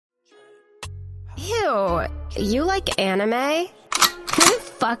Ew, you like anime? Who the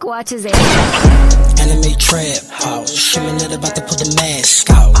fuck watches anime? Anime trap house, Shimonette about to put the mask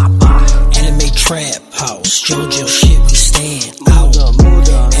out. Anime trap house, JoJo shit, we stand out.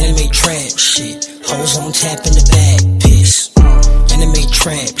 Anime trap shit, hoes on tap in the back, piss. Anime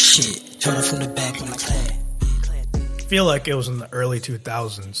trap shit, turn it from the back when I clap. I feel like it was in the early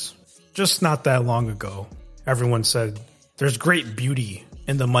 2000s, just not that long ago. Everyone said there's great beauty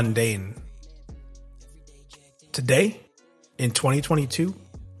in the mundane. Today, in 2022,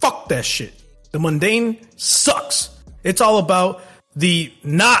 fuck that shit. The mundane sucks. It's all about the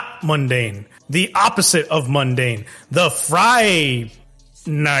not mundane, the opposite of mundane, the Friday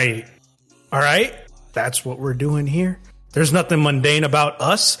night. All right? That's what we're doing here. There's nothing mundane about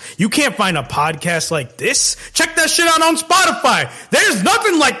us. You can't find a podcast like this. Check that shit out on Spotify. There's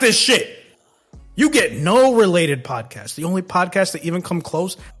nothing like this shit. You get no related podcasts. The only podcasts that even come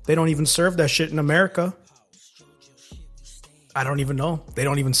close, they don't even serve that shit in America. I don't even know. They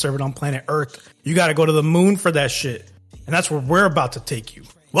don't even serve it on planet Earth. You got to go to the moon for that shit. And that's where we're about to take you.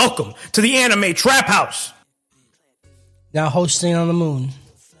 Welcome to the Anime Trap House. Now hosting on the moon.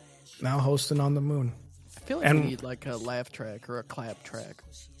 Now hosting on the moon. I feel like we need like a laugh track or a clap track.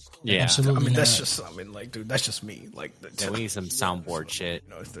 Yeah. Absolutely. I mean, that's not. just, I mean, like, dude, that's just me. Like, Yeah, we need some soundboard shit.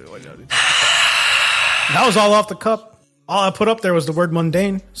 That was all off the cup. All I put up there was the word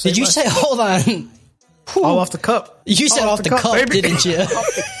mundane. Did you say, hold on? all off the cup? You said off the cup, baby. didn't you?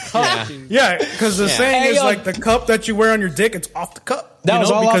 Yeah, because the saying Hey, is yo. like the cup that you wear on your dick, it's off the cup. That You was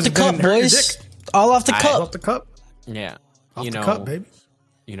know, all off because the it didn't cup, hurt your boys. dick. All off the Off cup. the cup. Yeah. Off You the know, cup, baby.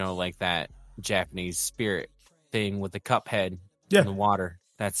 you know, like that Japanese spirit thing with the cup head Yeah. in the water.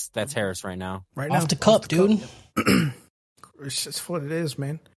 That's Harris right now. Right now. Off the cup, dude. It's just what it is,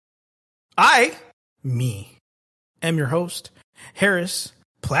 man. Me, am your host, Harris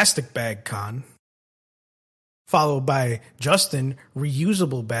Plastic Bag Con, followed by Justin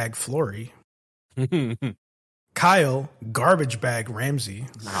Reusable Bag Flory, Kyle Garbage Bag Ramsey,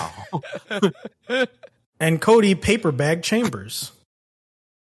 and Cody Paper Bag Chambers.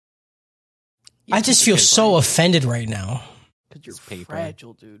 I just feel so offended right now. Because you're It's paper.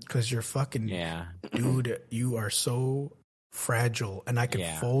 fragile, dude. Because you're fucking, Yeah. dude, you are so fragile, and I can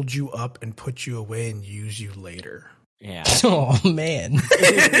Yeah. fold you up and put you away and use you later. Yeah. Oh, man.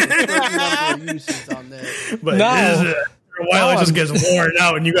 Multiple uses on that. But No. after a while, it just gets worn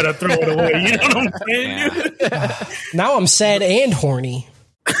out, and you got to throw it away. You know what I'm saying? Yeah. Now I'm sad and horny.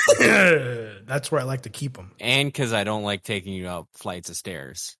 Dude? That's where I like to keep them. And because I don't like taking you up flights of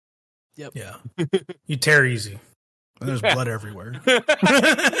stairs. Yep. Yeah. You tear easy. There's blood everywhere.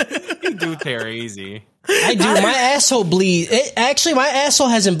 You do tear easy. I do. My asshole bleed. Actually, my asshole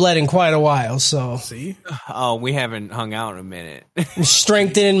hasn't bled in quite a while, so See? Oh, we haven't hung out in a minute. I'm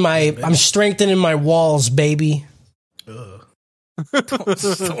strengthening my walls, baby. Ugh.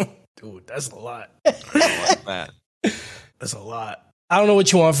 Dude, that's a lot. Like that. That's a lot. I don't know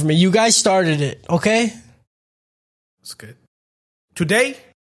what you want from me. You guys started it, okay? That's good. Today,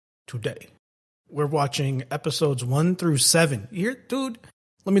 we're watching episodes 1 through 7. Here, dude,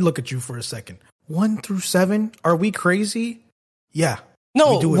 let me look at you for a second. 1 through 7? Are we crazy? Yeah.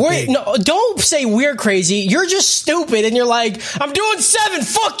 No, We do it big. no, don't say we're crazy. You're just stupid, and you're like, I'm doing 7.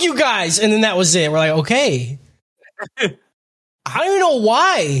 Fuck you guys, and then that was it. We're like, okay. I don't even know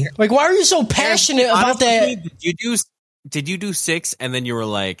why. Like, why are you so passionate about Honestly, that? Did you do 6 and then you were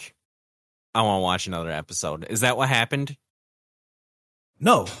like, I want to watch another episode? Is that what happened?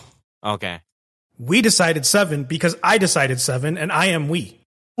 No. Okay. We decided 7 because I decided 7, and I am we.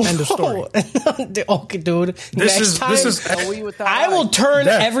 End of story. Okay, dude. This is Oh, we with that I will turn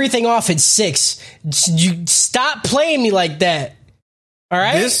Death. everything off at 6. You stop playing me like that. All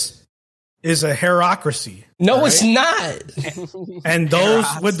right? This is a hairocracy. No, all it's right? not. And those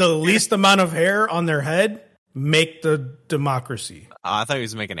with the least amount of hair on their head make the democracy. I thought he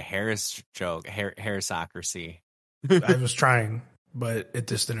was making a Harris joke. Harrisocracy. I was trying, but it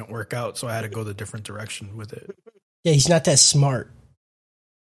just didn't work out, so I had to go the different direction with it. Yeah, he's not that smart.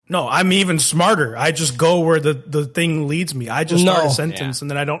 No, I'm even smarter. I just go where the thing leads me. I just start No. a sentence and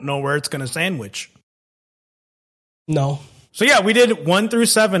then I don't know where it's going to sandwich. No. So yeah, we did 1 through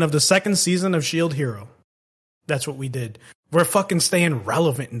 7 of the second season of Shield Hero. That's what we did. We're fucking staying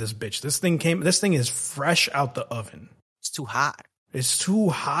relevant in this bitch. This thing is fresh out the oven. It's too hot. It's too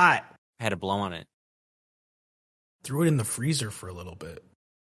hot. I had to blow on it. Threw it in the freezer for a little bit.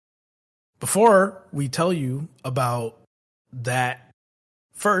 Before we tell you about that,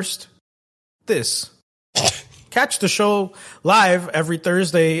 first, this. Catch the show live every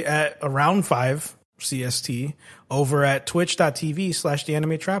Thursday at around 5 CST over at twitch.tv/The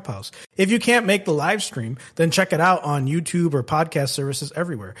Anime Trap House. If you can't make the live stream, then check it out on YouTube or podcast services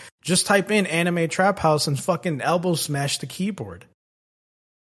everywhere. Just type in Anime Trap House and fucking elbow smash the keyboard.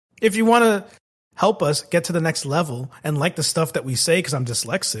 If you want to help us get to the next level and like the stuff that we say, because I'm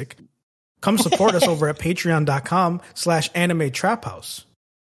dyslexic, come support us over at patreon.com/Anime Trap House.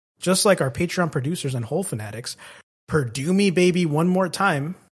 Just like our Patreon producers and Whole Fanatics, Purdue Me Baby One More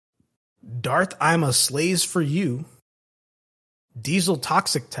Time, Darth I'm a Slays for You, Diesel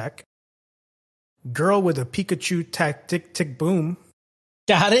Toxic Tech, Girl with a Pikachu Tack Tick Tick Boom.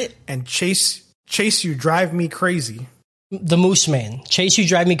 Got it? And Chase You Drive Me Crazy. The Moose Man. Chase You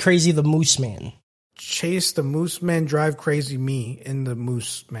Drive Me Crazy, the Moose Man. Chase the Moose Man Drive Crazy Me in the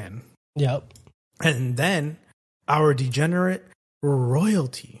Moose Man. Yep. And then our degenerate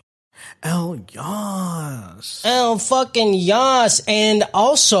royalty. El Yas. El fucking Yas. And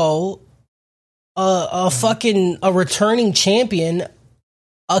also a returning champion.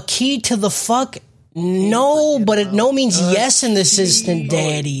 A key to the fuck no, but it no means yes in this instant,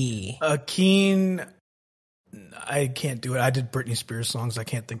 daddy. A keen. I can't do it. I did Britney Spears songs. I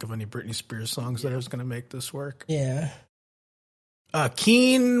can't think of any Britney Spears songs that I was going to make this work. Yeah. A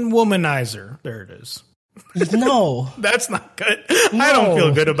keen womanizer. There it is. No. That's not good. No, I don't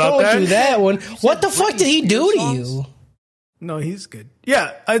feel good about that. Don't do that one. What the fuck did he do to you? No, he's good.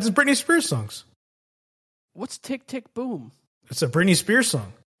 Yeah, it's Britney Spears songs. What's Tick Tick Boom? It's a Britney Spears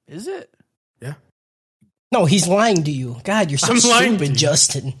song. Is it? Yeah. No, he's lying to you. God, you're so stupid,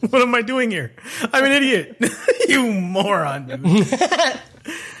 Justin. What am I doing here? I'm an idiot. You moron, dude.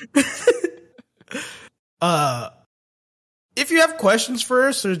 If you have questions for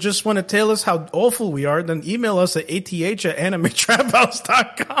us or just want to tell us how awful we are, then email us at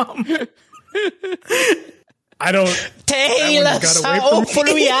ath@animetraphouse.com. I don't... Tell us how awful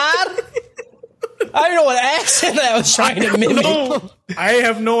we are? I don't know what accent I was trying to mimic. I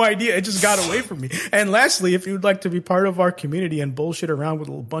have no idea. It just got away from me. And lastly, if you'd like to be part of our community and bullshit around with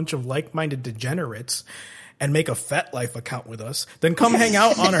a bunch of like-minded degenerates and make a FetLife account with us, then come hang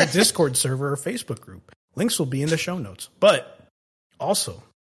out on our Discord server or Facebook group. Links will be in the show notes. But also,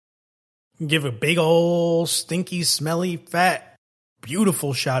 give a big old stinky, smelly, fat,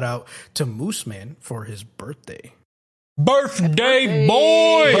 beautiful shout out to Moose Man for his birthday. Birthday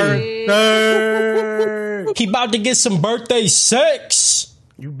boy! Birthday! He about to get some birthday sex.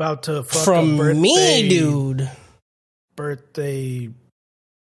 You about to fuck from a birthday, me, dude. Birthday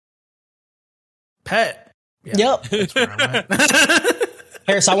pet. Yeah, yep. That's where I went.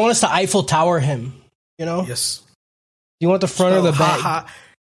 Harris, I want us to Eiffel Tower him. You know? Yes. You want the front or the back? Ha-ha.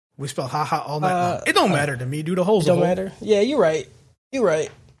 We spell ha-ha all night. It don't matter to me, dude. The hole's don't matter. Yeah, you're right. You're right.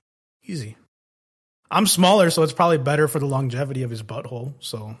 Easy. I'm smaller, so it's probably better for the longevity of his butthole.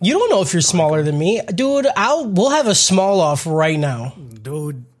 So you don't know if you're smaller than me, dude. We'll have a small off right now,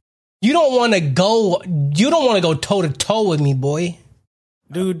 dude. You don't want to go. You don't want to go toe to toe with me, boy.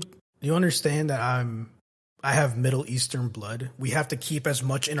 Dude, you understand that I have Middle Eastern blood. We have to keep as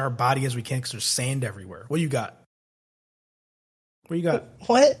much in our body as we can because there's sand everywhere. What you got? What you got?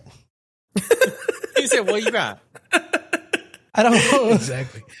 What? He said, "What you got?" I don't know.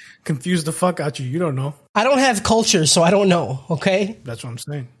 Exactly. Confuse the fuck out you. You don't know. I don't have culture, so I don't know. Okay. That's what I'm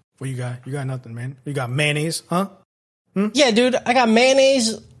saying. What you got? You got nothing, man. You got mayonnaise, huh? Yeah, dude. I got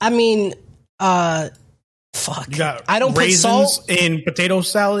mayonnaise. I mean, fuck. You got I don't put salt in potato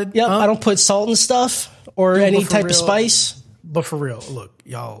salad. Yep. Huh? I don't put salt and stuff or Dude, any type of spice. But for real, look,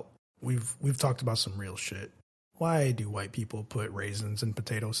 y'all. We've talked about some real shit. Why do white people put raisins in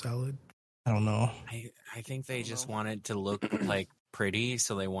potato salad? I don't know. I think they just want it to look like pretty,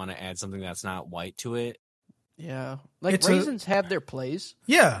 so they want to add something that's not white to it. Yeah, like raisins have their place.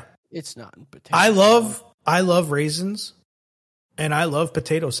 Yeah, it's not in potato. I love raisins, and I love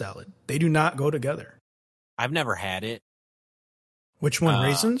potato salad. They do not go together. I've never had it. Which one?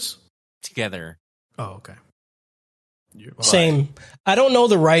 Raisins together. Oh, okay. Same. I don't know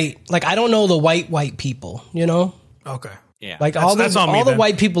I don't know the white people. You know. Okay. Yeah. Like all the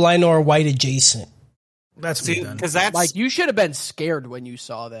white people I know are white adjacent. That's because that's like you should have been scared when you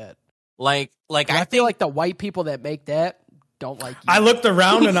saw that. Like I feel like the white people that make that don't like you. I looked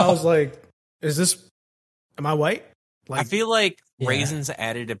around and I was like, am I white? Like, I feel like raisins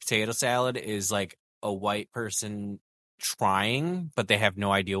added to potato salad is like a white person trying, but they have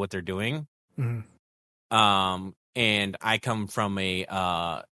no idea what they're doing. Mm-hmm. And I come from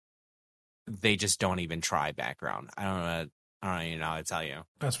a they just don't even try background. I don't even know how to tell you.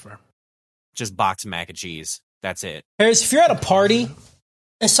 That's fair. Just box of mac and cheese. That's it. Harris, if you're at a party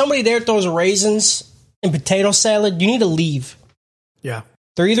and somebody there throws raisins in potato salad, you need to leave. Yeah.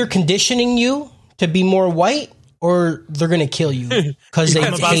 They're either conditioning you to be more white, or they're gonna kill you because they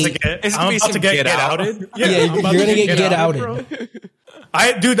I'm about to hate. get outed. Yeah, I'm about you're to gonna get outed. bro.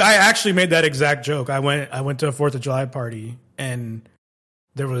 I actually made that exact joke. I went to a 4th of July party and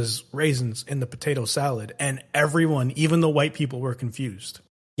there was raisins in the potato salad, and everyone, even the white people, were confused.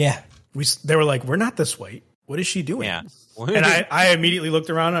 Yeah, They were like, "We're not this white. What is she doing?" Yeah. And I immediately looked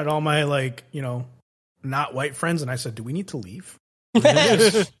around at all my not white friends, and I said, "Do we need to leave?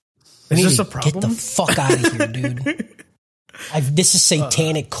 Is this a problem? Get the fuck out of here, dude. This is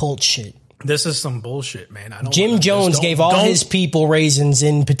satanic cult shit. This is some bullshit, man. I don't Jim Jones gave all his people raisins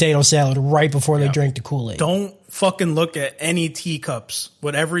in potato salad right before they drank the Kool-Aid. Don't fucking look at any teacups.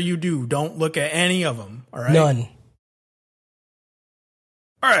 Whatever you do, don't look at any of them. All right, None.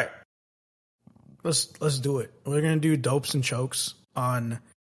 All right, let's do it. We're gonna do dopes and chokes on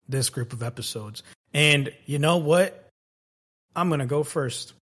this group of episodes, and you know what? I'm gonna go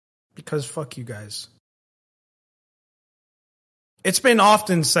first because fuck you guys. It's been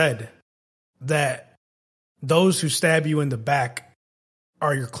often said that those who stab you in the back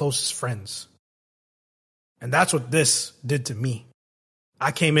are your closest friends. And that's what this did to me.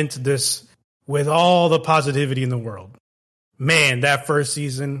 I came into this with all the positivity in the world. Man, that first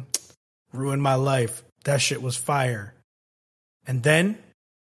season ruined my life. That shit was fire. And then,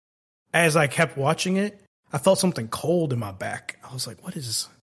 as I kept watching it, I felt something cold in my back. I was like,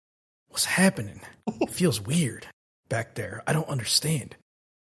 what's happening? It feels weird back there. I don't understand.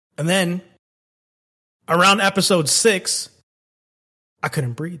 And then, around episode 6, I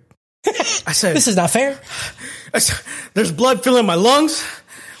couldn't breathe. I said, This is not fair. there's blood filling my lungs.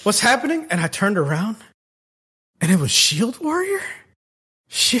 What's happening? And I turned around, and it was Shield Warrior.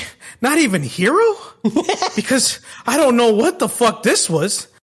 Not even Hero? Because I don't know what the fuck this was.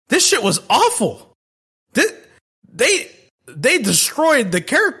 This shit was awful. They destroyed the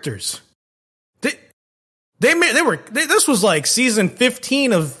characters. This was like season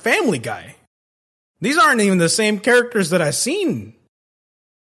 15 of Family Guy. These aren't even the same characters that I've seen.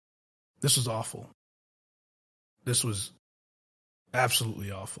 This was awful. This was absolutely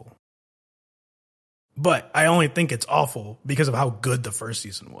awful. But I only think it's awful because of how good the first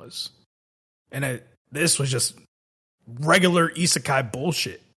season was. And this was just regular isekai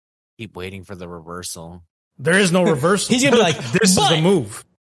bullshit. Keep waiting for the reversal. There is no reversal. He's gonna be like, this is the move.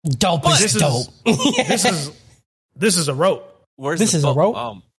 Dope is dope. This is a rope. This is a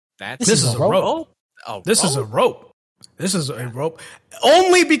rope? This This is a rope. This is a rope. This is a rope.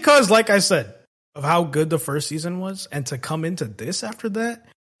 Only because, like I said, of how good the first season was, and to come into this after that,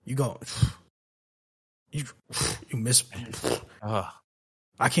 you miss.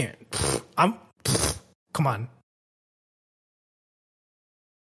 I can't. Come on.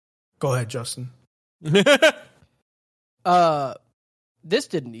 Go ahead, Justin. This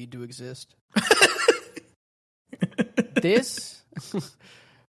didn't need to exist.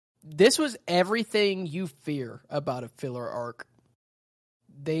 This was everything you fear about a filler arc.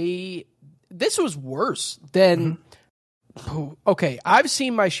 This was worse than. Okay, I've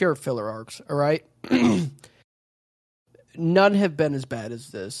seen my share of filler arcs. All right, none have been as bad as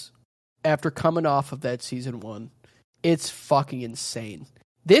this. After coming off of that season 1, it's fucking insane.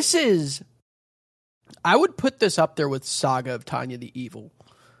 This is. I would put this up there with Saga of Tanya the Evil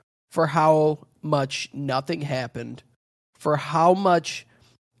for how much nothing happened, for how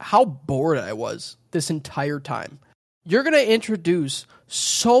bored I was this entire time. You're going to introduce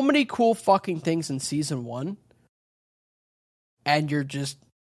so many cool fucking things in season 1, and you're just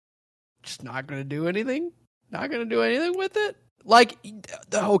not going to do anything? Not going to do anything with it? Like,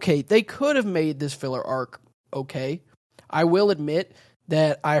 okay, they could have made this filler arc okay. I will admit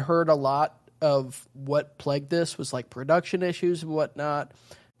that I heard a lot of what plagued this was like production issues and whatnot,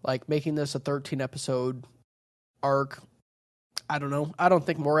 like making this a 13-episode arc. I don't know. I don't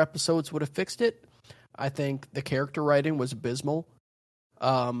think more episodes would have fixed it. I think the character writing was abysmal.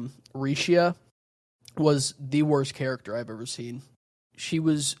 Risha was the worst character I've ever seen. She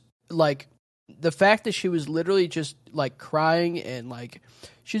was like, the fact that she was literally just like crying and like,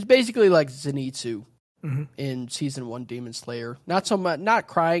 she was basically like Zenitsu in season 1 Demon Slayer. Not so much, not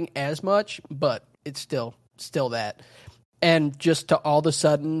crying as much, but it's still that. And just to all of a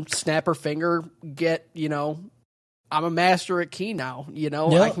sudden snap her finger, get, I'm a master at ki now,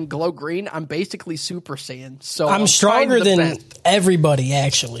 I can glow green. I'm basically Super Saiyan. So I'm stronger than everybody,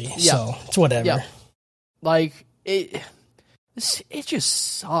 actually. Yeah. So it's whatever. Yeah. Like it just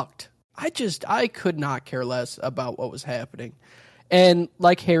sucked. I could not care less about what was happening. And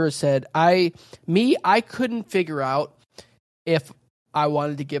like Harris said, I couldn't figure out if I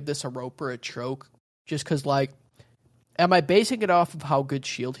wanted to give this a rope or a choke, just because like Am I basing it off of how good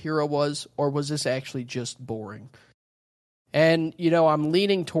Shield Hero was, or was this actually just boring? And, I'm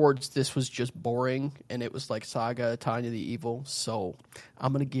leaning towards this was just boring, and it was like Saga, Tanya the Evil, so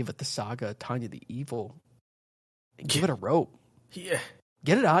I'm going to give it the Saga, Tanya the Evil, and give it a rope. Yeah.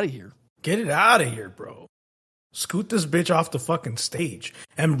 Get it out of here. Get it out of here, bro. Scoot this bitch off the fucking stage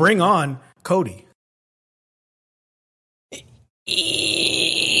and bring on Cody.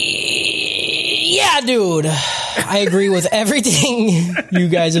 Yeah, dude. I agree with everything you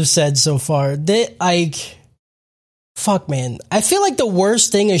guys have said so far. Fuck, man. I feel like the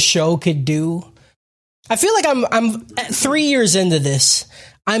worst thing a show could do. I feel like I'm 3 years into this.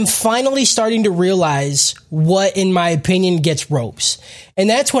 I'm finally starting to realize what, in my opinion, gets ropes. And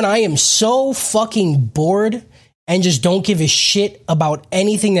that's when I am so fucking bored and just don't give a shit about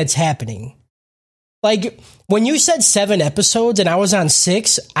anything that's happening. Like, when you said 7 episodes and I was on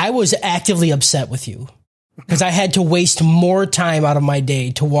 6, I was actively upset with you. Because I had to waste more time out of my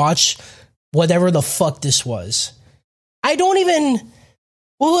day to watch whatever the fuck this was. I don't even...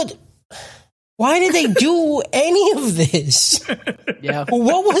 Why did they do any of this? Yeah.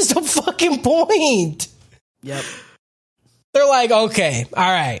 What was the fucking point? Yep. They're like, okay,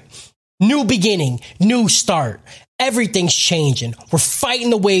 all right. New beginning, new start. Everything's changing. We're fighting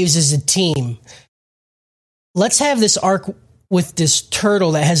the waves as a team. Let's have this arc with this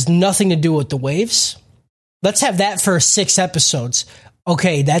turtle that has nothing to do with the waves. Let's have that for 6 episodes.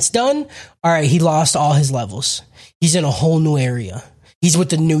 Okay, that's done. All right, he lost all his levels. He's in a whole new area. He's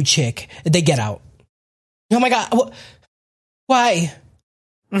with the new chick. They get out. Oh my God. Why?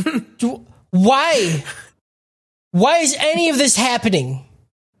 Why? Why is any of this happening?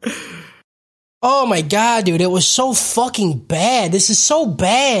 Oh my God, dude. It was so fucking bad. This is so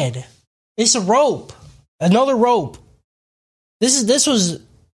bad. It's a rope. Another rope. This was...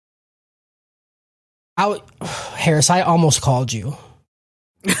 Harris, I almost called you.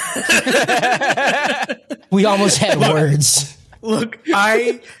 We almost had words. Look,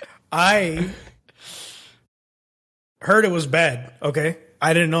 I heard it was bad. Okay,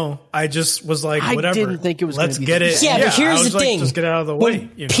 I didn't know. I just was like, whatever. I didn't think it was. Let's get it. Yeah, but here's the thing: just get it out of the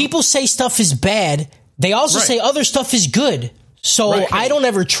when way. People say stuff is bad, they also say other stuff is good. So I don't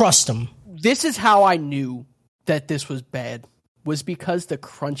ever trust them. This is how I knew that this was bad. Was because the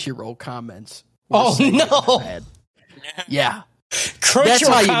Crunchyroll comments. Oh no! Bad. Yeah.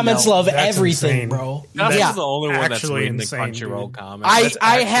 Crunchyroll comments love That's everything, insane. bro. That's Yeah. the only one that's Actually reading the insane, Crunchyroll dude. comments.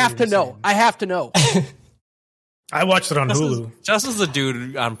 I have to actually know. insane. I have to know. I watched it on Hulu. Just as a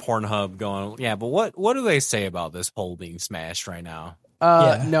dude on Pornhub going, yeah, but what do they say about this pole being smashed right now?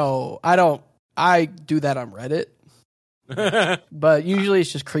 Yeah. No, I don't. I do that on Reddit. But usually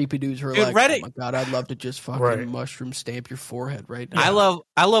it's just creepy dudes who are Dude, like, Reddit- oh my God, I'd love to just fucking Right. mushroom stamp your forehead right now.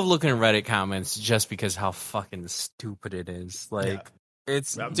 I love looking at Reddit comments just because how fucking stupid it is. Like,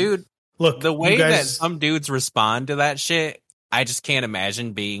 it's, dude, Look, the way you that guys, some dudes respond to that shit, I just can't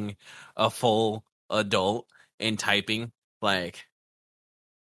imagine being a full adult and typing like,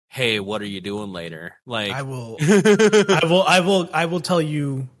 "Hey, what are you doing later?" Like, I will tell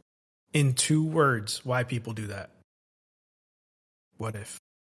you in 2 words why people do that. What if?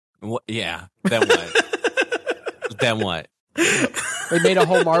 what, yeah. Then what? Then what? They made a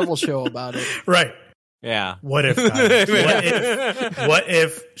whole Marvel show about it. Right. Yeah. What if? Guys? What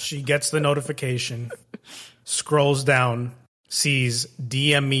if she gets the notification, scrolls down, sees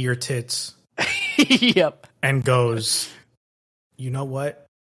DM me your tits, Yep. and goes, you know what?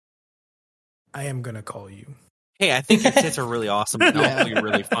 I am gonna call you. Hey, I think your tits are really awesome and Yeah. also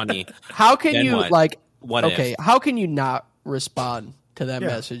really funny. How can Then you what? like? What okay, if? how can you not respond to that Yeah.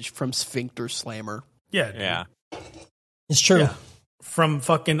 message from Sphincter Slammer? Yeah. dude. Yeah. It's true. Yeah. From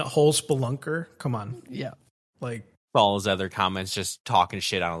fucking Whole Spelunker. Come on. Yeah. Like, All his other comments just talking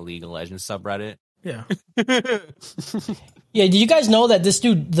shit on a League of Legends subreddit. yeah. Yeah, did you guys know that this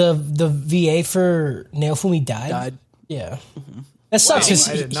dude, the VA for Naofumi died? Yeah. That sucks. Wow, 'cause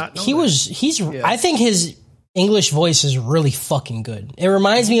I did not know he that. was, I think his English voice is really fucking good. It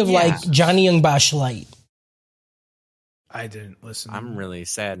reminds me of like Johnny Young Bosch Light. I didn't listen. I'm really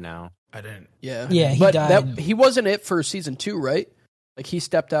sad now. I didn't. Yeah. Yeah, he but died. he wasn't it for season 2, right? Like he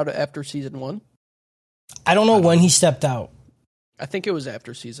stepped out after season 1. I don't know when he stepped out. I think it was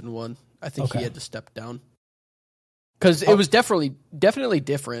after season 1. I think Okay. he had to step down because it was definitely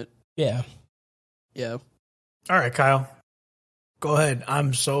different. Yeah. Yeah. All right, Kyle. Go ahead.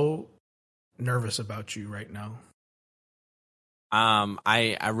 I'm so nervous about you right now.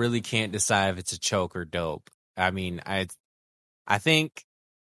 I really can't decide if it's a choke or dope. I mean, I think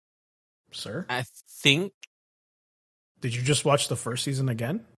Sir? Did Did you just watch the first season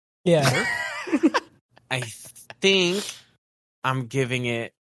again? Yeah. think I'm giving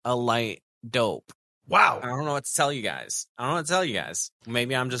it a light dope. Wow. I don't know what to tell you guys.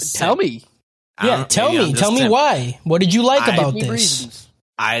 Maybe I'm just Tell me. Yeah, tell me why. What did you like about Give me this? reasons.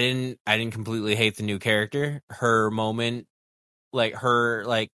 I didn't completely hate the new character. Her moment, like her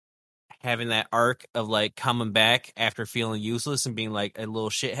like having that arc of like coming back after feeling useless and being like a little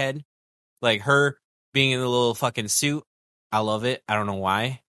shithead. Like her being in the little fucking suit. I love it. I don't know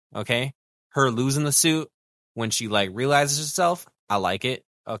why. Okay. Her losing the suit when she like realizes herself. I like it.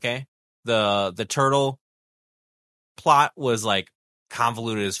 Okay. The turtle plot was like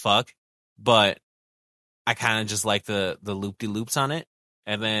convoluted as fuck, but I kind of just like the loop-de-loops on it.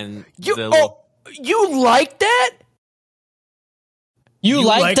 And then You like that? You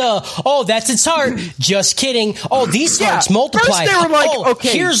like that's its heart. Just kidding. Oh, these hearts multiply. First they were like,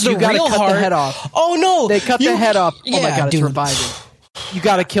 okay, here's the you gotta real cut heart. the head off. Oh no, They cut the head off. Oh my Yeah, god, it's dude. reviving. You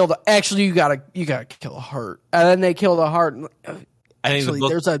gotta kill the. Actually, you gotta kill the heart, and then they kill the heart. I think Actually, the book,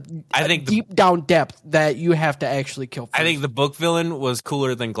 there's a I think the- deep down depth that you have to actually kill. First. I think the book villain was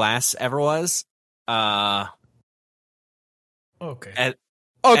cooler than Glass ever was. Okay.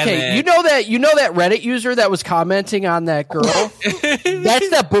 Okay, and then- you know that Reddit user that was commenting on that girl. That's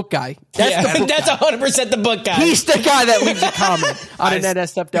that book guy. That's the book that's guy. 100% the book guy. He's the guy that leaves a comment on an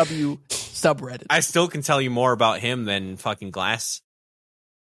NSFW subreddit. I still can tell you more about him than fucking Glass.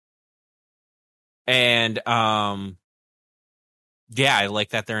 And yeah, I like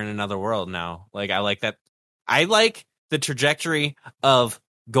that they're in another world now. Like I like that. I like the trajectory of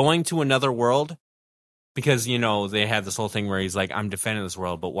going to another world because they have this whole thing where he's like, I'm defending this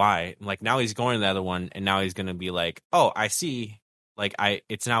world, but why? Like now he's going to the other one, and now he's going to be like, oh, I see. Like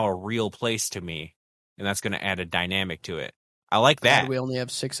it's now a real place to me, and that's going to add a dynamic to it. I like that. God, we only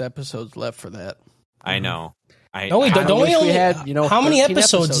have 6 episodes left for that. I know. No, we don't. Don't we wish we only had, how many 13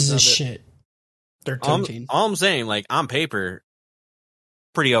 episodes is of this it. shit? 13. All I'm saying, like on paper,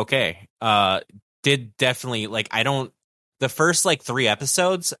 pretty okay. Did definitely the first like 3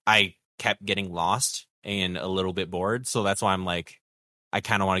 episodes, I kept getting lost and a little bit bored. So that's why I'm like, I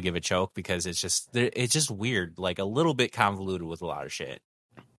kind of want to give it a choke because it's just weird, like a little bit convoluted with a lot of shit.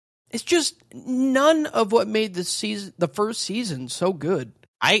 It's just none of what made the first season so good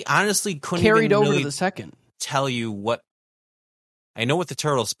I honestly couldn't carried even over really to the second. tell you what. I know what the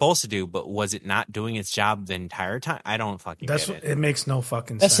turtle's supposed to do, but was it not doing its job the entire time? I don't fucking That's get it makes no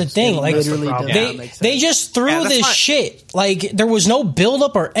fucking That's sense. the thing. Like That's the literally problem. does not they make sense. they just threw Yeah, that's this fine. shit. Like there was no build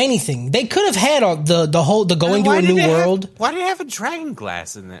up or anything. They could have had the going to Why a did new it have- world. Why did it have a dragon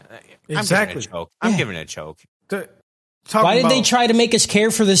glass in it? Exactly. I'm giving it a choke. Why did they try to make us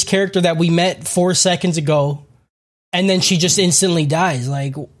care for this character that we met 4 seconds ago, and then she just instantly dies?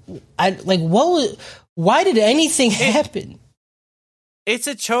 Like, what was? Why did anything happen? It's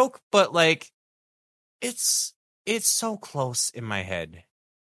a choke, but like, it's so close in my head.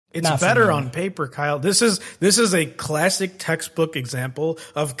 It's Not for better me. on paper, Kyle. This is a classic textbook example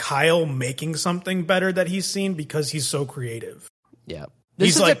of Kyle making something better that he's seen because he's so creative. Yeah.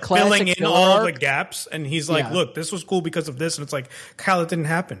 He's is a like classic filling in filler all arc. the gaps, and he's like, Yeah. "Look, this was cool because of this," and it's like, Kyle, it didn't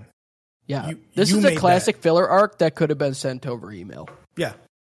happen. Yeah. You- This you is made a classic filler arc that could have been sent over email. Yeah,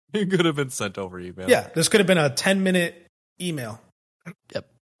 It could have been sent over email. yeah. This could have been a 10-minute email.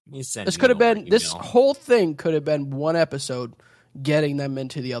 This could have been this whole thing could have been one episode getting them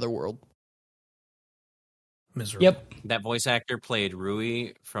into the other world. Miserable. Yep. That voice actor played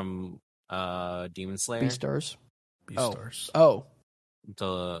Rui from Demon Slayer, Beastars. Beastars. Oh,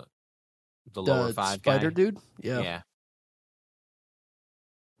 the lower the 5 spider guy. dude? Yeah. Yeah.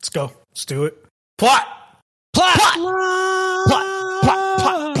 Let's go. Let's do it. Plot.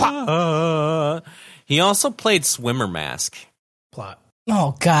 He also played Swimmer Mask. Plot.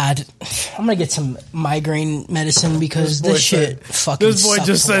 Oh God, I'm gonna get some migraine medicine because This boy this shit said- fucking. This boy sucks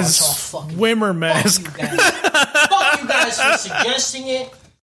just to watch. says Oh, fucking swimmer mask. Fuck you guys for suggesting it.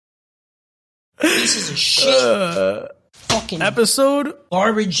 Pieces of shit. Fucking Episode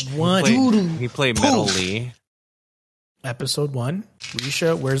garbage. He played Metal Lee. Episode 1.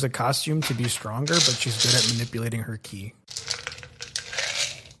 Risha wears a costume to be stronger, but she's good at manipulating her ki.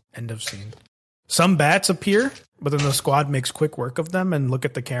 End of scene. Some bats appear, but then the squad makes quick work of them and look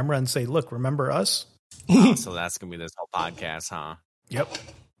at the camera and say, "Look, remember us?" Oh, so that's gonna be this whole podcast, huh? Yep.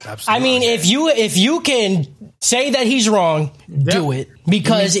 Absolutely. I mean, if you can say that he's wrong, do it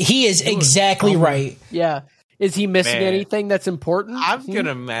because he is exactly right. Yeah. Is he missing Man. anything that's important? I'm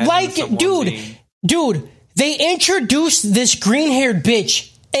gonna imagine Like, someone being- dude, they introduced this green-haired bitch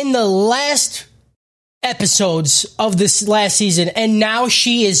in the last episodes of this last season, and now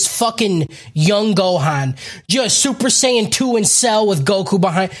she is fucking young Gohan, just Super Saiyan 2 and Cell with Goku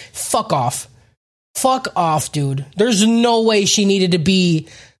behind. Fuck off. Fuck off, dude. There's no way she needed to be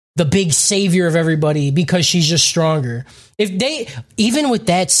the big savior of everybody because she's just stronger. If they, even with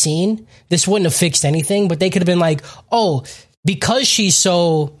that scene, this wouldn't have fixed anything, but they could have been like, oh, because she's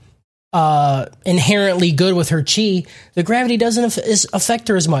so inherently good with her chi, the gravity doesn't affect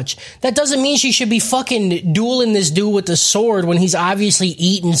her as much. That doesn't mean she should be fucking dueling this dude with the sword when he's obviously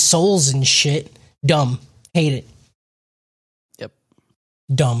eating souls and shit. Dumb. Hate it. Yep.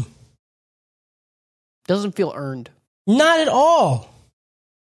 Dumb. Doesn't feel earned. Not at all.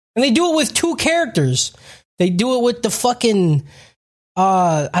 And they do it with 2 characters. They do it with the fucking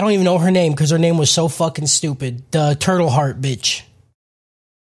I don't even know her name because her name was so fucking stupid. The Turtle Heart bitch.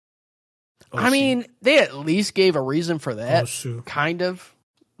 I mean, they at least gave a reason for that. Kind of.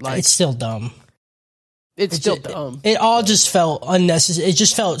 Like, It's still dumb. It's still dumb. It all just felt unnecessary. It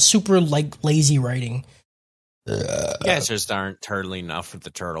just felt super like lazy writing. You guys just aren't turtly enough with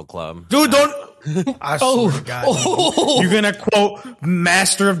the Turtle Club. Dude, don't. I swear to God. You're going to quote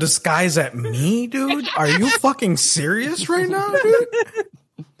Master of Disguise at me, dude? Are you fucking serious right now, dude?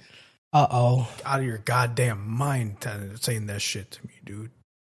 Uh-oh. Out of your goddamn mind saying that shit to me, dude.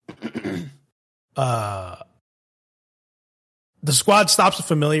 The squad stops the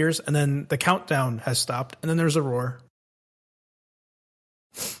familiars, and then the countdown has stopped, and then there's a roar.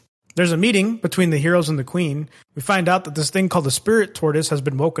 There's a meeting between the heroes and the queen. We find out that this thing called the Spirit Tortoise has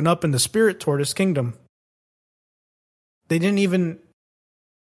been woken up in the Spirit Tortoise Kingdom. They didn't even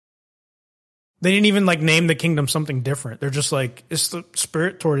like name the kingdom something different. They're just like, it's the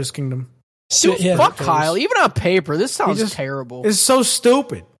Spirit Tortoise Kingdom. Dude, fuck Kyle. Even on paper, this sounds terrible. It's so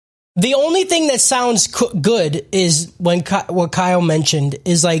stupid. The only thing that sounds good is when what Kyle mentioned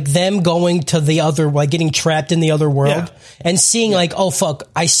is like them going to the other, like getting trapped in the other world and seeing like, oh fuck,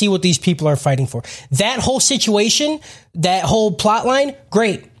 I see what these people are fighting for. That whole situation, that whole plot line,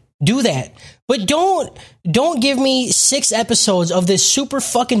 great, do that. But don't give me 6 episodes of this super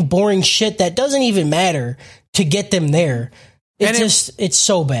fucking boring shit that doesn't even matter to get them there. It's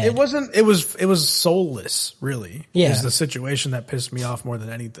so bad. It was soulless, really. Yeah. Is the situation that pissed me off more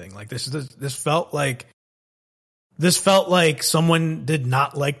than anything. Like this felt like someone did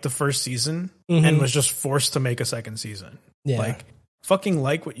not like the first season and was just forced to make a second season. Yeah. Like fucking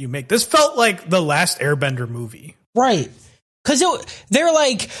like what you make. This felt like the last Airbender movie. Right. Because they're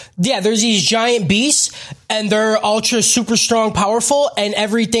like, yeah, there's these giant beasts, and they're ultra super strong, powerful, and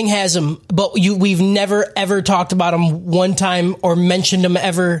everything has them. But we've never ever talked about them one time or mentioned them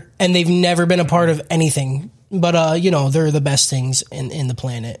ever, and they've never been a part of anything. But they're the best things in the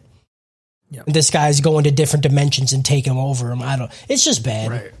planet. Yep. This guy's going to different dimensions and taking over them. It's just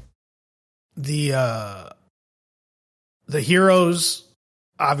bad. Right. The heroes,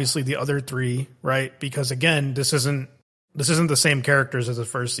 obviously the other 3, right? Because again, this isn't the same characters as the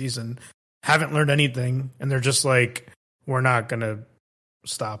first season. Haven't learned anything, and they're just like, we're not gonna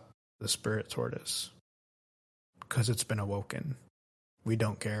stop the Spirit Tortoise because it's been awoken. We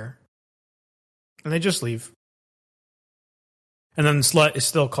don't care, and they just leave. And then Slut is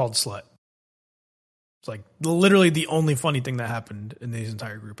still called Slut. It's like literally the only funny thing that happened in these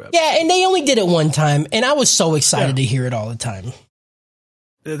entire group episodes. Yeah, and they only did it one time, and I was so excited to hear it all the time.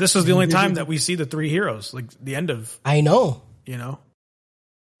 This is the only time that we see the 3 heroes, like the end of. I know.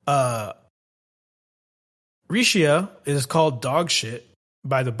 Rishia is called dog shit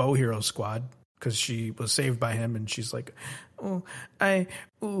by the Bow Hero squad because she was saved by him, and she's like, and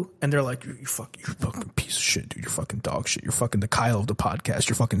they're like, you fucking piece of shit, dude. You're fucking dog shit. You're fucking the Kyle of the podcast.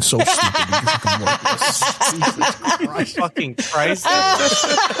 You're fucking so stupid. Dude. You're fucking worthless. Fucking Christ.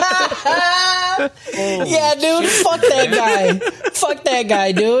 Yeah, dude, fuck that guy. Fuck that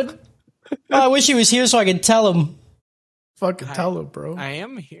guy, dude. Oh, I wish he was here so I could tell him. Fucking tell him, bro. I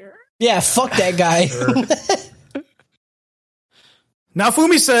am here. Yeah, fuck that guy. Now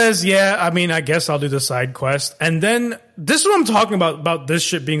Fumi says, yeah, I mean, I guess I'll do the side quest. And then, this is what I'm talking about this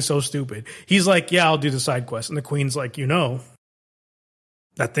shit being so stupid. He's like, yeah, I'll do the side quest. And the queen's like, that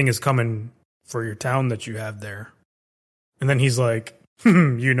thing is coming for your town that you have there. And then he's like,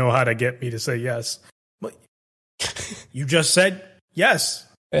 you know how to get me to say yes. But you just said yes.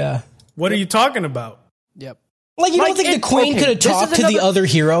 Yeah. What are you talking about? Yep. Like, you don't think the queen could have talked to the other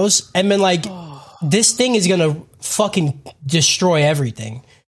heroes and been like, this thing is going to fucking destroy everything.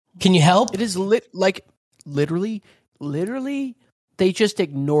 Can you help? It is literally, they just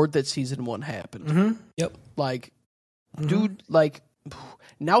ignored that season 1 happened. Mm-hmm. Yep. Like, dude, like,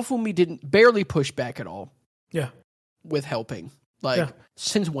 Naofumi didn't barely push back at all. Yeah. With helping. Like,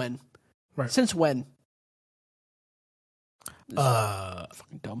 since when? Right. Since when?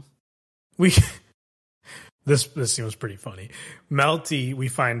 Fucking dumb. This scene was pretty funny. Melty, we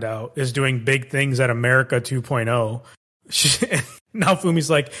find out, is doing big things at America 2.0. Naofumi's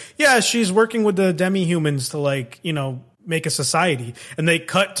like, yeah, she's working with the demi-humans to, like, you know, make a society. And they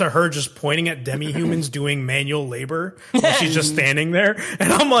cut to her just pointing at demi-humans doing manual labor. While she's just standing there.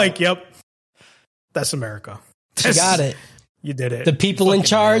 And I'm like, yep, that's America. You got it. You did it. The people in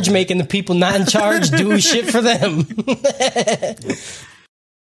charge making the people not in charge do shit for them.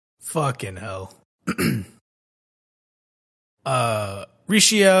 Fucking hell.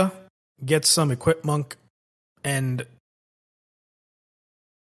 Rishia gets some equipment and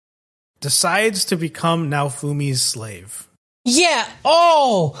decides to become Naofumi's slave. Yeah.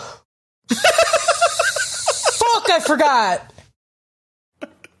 Oh. Fuck, I forgot.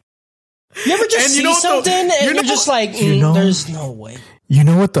 You ever just see something and you're just like, there's no way. You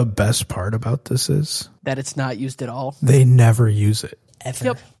know what the best part about this is? That it's not used at all. They never use it. Ever.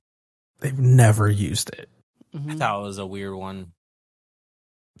 Yep. They've never used it. I thought it was a weird one.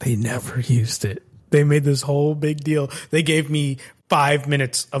 They never used it. They made this whole big deal. They gave me 5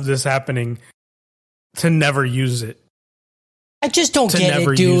 minutes of this happening to never use it. I just don't get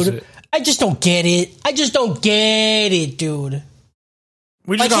it, dude. I just don't get it. I just don't get it, dude.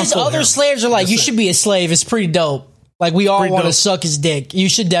 Like his other slaves are like, you should be a slave. It's pretty dope. Like we all want to suck his dick. You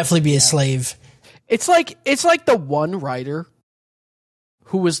should definitely be a slave. It's like the one writer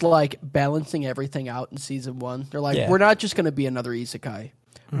who was like balancing everything out in season 1. They're like, we're not just going to be another isekai.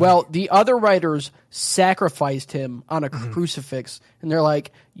 Well, the other writers sacrificed him on a crucifix, and they're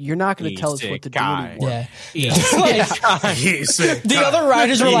like, "You're not going to tell us what to do anymore." Yeah. The other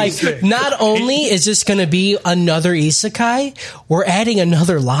writers were like, "Not only is this going to be another isekai, we're adding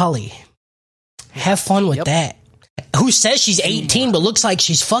another lolly. Have fun with that. Who says she's 18 but looks like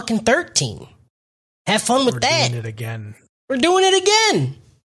she's fucking 13? Have fun with that. We're doing it again. We're doing it again."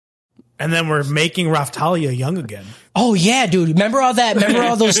 And then we're making Raftalia young again. Oh yeah, dude. Remember all that? Remember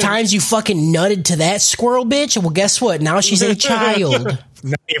all those times you fucking nutted to that squirrel bitch? Well, guess what? Now she's a child.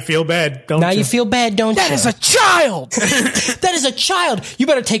 Now you feel bad, don't you? Now you feel bad, don't you? That is a child! That is a child! You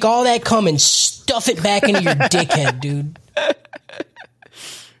better take all that cum and stuff it back into your dickhead, dude.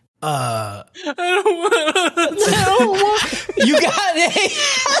 You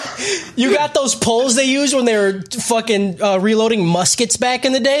got those poles they used when they were fucking reloading muskets back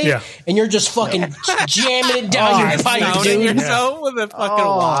in the day, and you're just fucking jamming it down your pipe, dude. Yourself with a fucking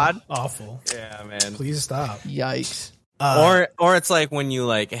wad. Awful. Yeah, man. Please stop. Yikes. Or it's like when you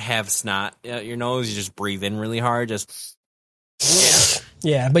like have snot out your nose, you just breathe in really hard, just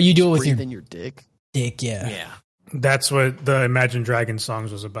yeah. But you do it with breathe in your dick. yeah. That's what the Imagine Dragons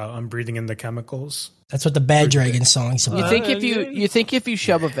songs was about. I'm breathing in the chemicals. That's what the Bad Dragon song's about. You think if you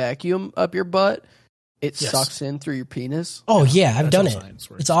shove a vacuum up your butt, it sucks in through your penis? Oh yeah, I've done it.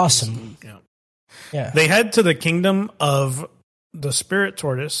 It's awesome. Yeah. They head to the kingdom of the Spirit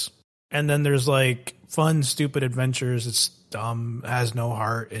Tortoise, and then there's like fun, stupid adventures. It's dumb, has no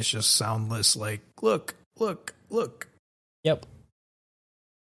heart. It's just soundless. Like look. Yep.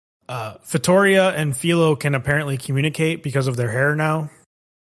 Vittoria and Philo can apparently communicate because of their hair now.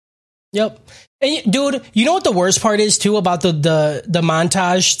 Yep. And dude, you know what the worst part is too about the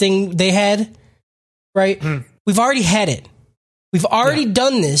montage thing they had? Right? We've already had it. We've already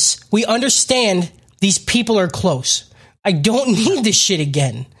done this. We understand these people are close. I don't need this shit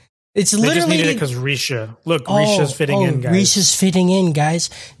again. It's literally just needed it because Risha. Look, Risha's fitting in, guys. Risha's fitting in, guys.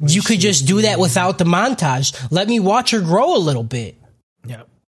 You could just do that without the montage. Let me watch her grow a little bit. Yeah.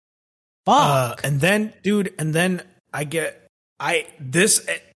 Fuck. And then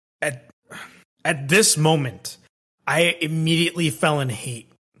at this moment, I immediately fell in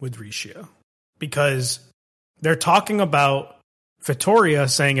hate with Risha because they're talking about Vittoria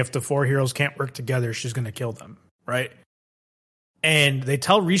saying if the 4 heroes can't work together, she's going to kill them, right? And they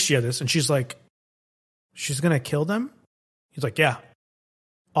tell Risha this, and she's like, she's going to kill them? He's like, yeah.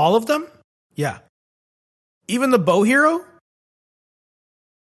 All of them? Yeah. Even the bow hero?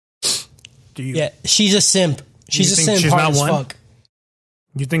 Yeah, she's a simp. She's a simp. She's hard not as one? fuck.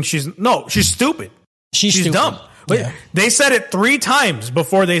 You think she's stupid. She's stupid. dumb. Yeah. They said it 3 times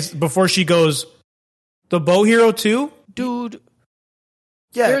before she goes, the bow hero too? Dude.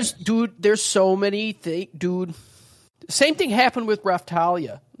 Yeah. There's so many things. Dude. Same thing happened with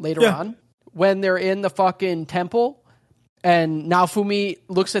Raftalia later on when they're in the fucking temple and Naofumi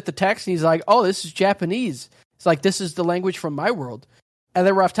looks at the text and he's like, oh, this is Japanese. It's like, this is the language from my world. And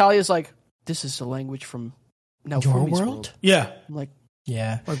then Raftalia's like, this is the language from Naofumi's world. Yeah. I'm like,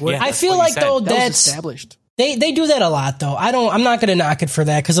 yeah. Like, I feel like though that's established. They do that a lot though. I'm not gonna knock it for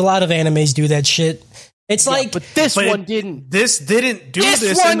that because a lot of animes do that shit. It's like, but this But one didn't. This didn't do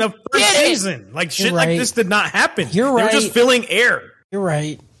this in the first season. Like shit, like right. this did not happen. You're They were right. just filling air. you're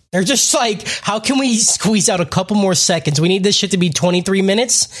right. They're just like, how can we squeeze out a couple more seconds? We need this shit to be 23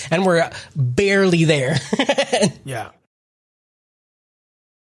 minutes, and we're barely there. Yeah.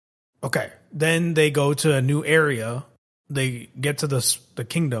 Okay. Then they go to a new area. They get to the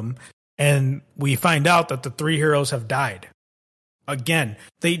kingdom, and we find out that the 3 heroes have died. Again,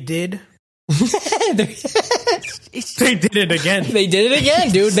 they did. They did it again. They did it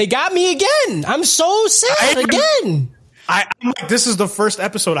again, dude. They got me again. I'm so sad again. I'm like, this is the first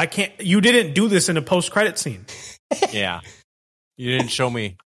episode. I can't. You didn't do this in a post-credit scene. Yeah. You didn't show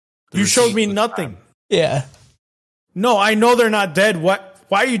me. the You showed receipt me this nothing. time. Yeah. No, I know they're not dead. What?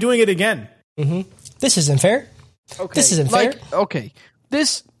 Why are you doing it again? This isn't fair. Okay. This isn't fair. Okay.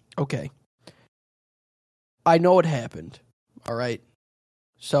 Okay. I know it happened. All right.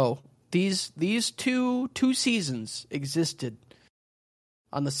 So these two seasons existed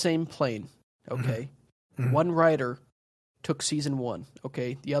on the same plane. Okay. Mhm. One writer took season 1.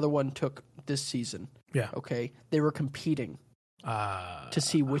 Okay. The other one took this season. Yeah. Okay. They were competing to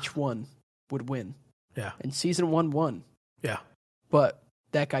see which one would win. Yeah. And season 1 won. Yeah. But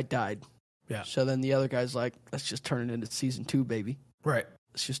that guy died. Yeah. So then the other guy's like, let's just turn it into season 2, baby. Right.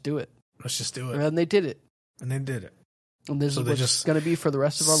 Let's just do it. Let's just do And it. then they did it. And they did it. And this So is they what's just- going to be for the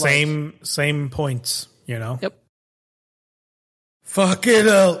rest of our lives. Same points, you know? Yep. Fuck it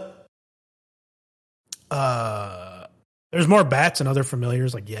up. There's more bats and other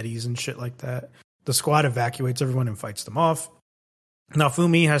familiars like Yetis and shit like that. The squad evacuates everyone and fights them off. Now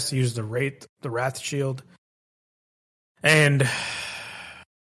Fumi has to use the Wrath Shield. And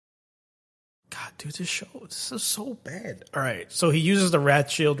God, dude, this is so bad. All right, so he uses the Wrath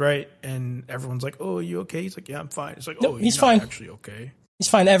Shield, right? And everyone's like, "Oh, are you okay?" He's like, "Yeah, I'm fine." It's like, Nope, "Oh, he's you're not fine. actually okay." He's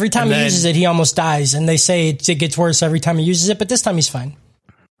fine. Every time And he then- uses it, he almost dies. And they say it gets worse every time he uses it, but this time he's fine.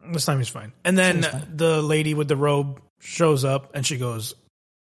 This time he's fine. And then the lady with the robe shows up and she goes,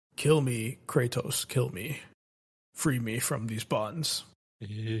 "Kill me, Kratos, kill me. Free me from these bonds."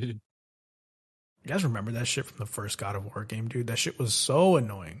 You guys remember that shit from the first God of War game, dude? That shit was so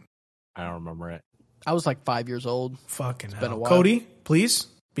annoying. I don't remember it. I was like 5 years old. Fucking been hell. a while. Cody, please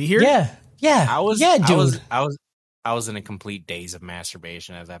be here. Yeah. Dude. I was in a complete daze of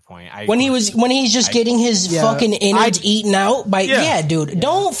masturbation at that point. When he's just getting his Yeah. fucking innards eaten out by Yeah. dude.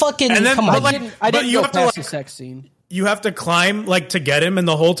 Don't fucking And then- come but on. like- I But didn't you go have to, past like- the sex scene. You have to climb like to get him, and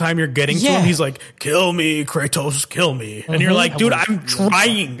the whole time you're getting to Yeah. him, he's like, "Kill me, Kratos, kill me." And you're like, "Dude, I'm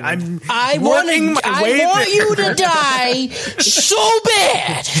trying. I'm I working want my way you there." to die so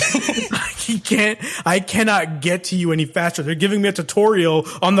bad. I cannot get to you any faster. They're giving me a tutorial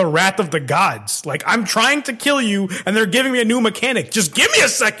on the Wrath of the Gods. Like, I'm trying to kill you, and they're giving me a new mechanic. Just give me a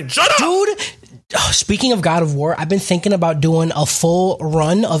second. Shut up. Dude, speaking of God of War, I've been thinking about doing a full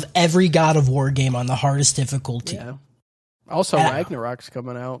run of every God of War game on the hardest difficulty. Yeah. Also, Yeah. Ragnarok's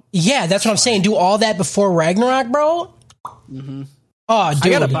coming out. Yeah, that's what I'm saying. Do all that before Ragnarok, bro? Mm-hmm. Oh,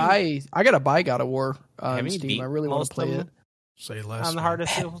 dude. I gotta buy God of War on Haven't you Steam. beat I really want most to play of it. them? Say less. on the man.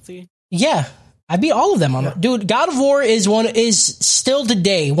 hardest difficulty. Yeah. I beat all of them on dude. God of War is still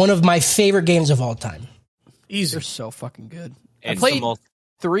today one of my favorite games of all time. Easy. They're so fucking good. It's I played the most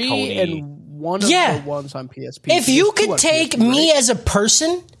 3 Cody. and one of Yeah. the ones on PSP. If you could take me as a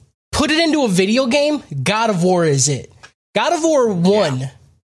person, put it into a video game, God of War is it. God of War 1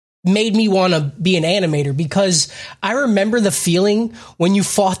 made me want to be an animator because I remember the feeling when you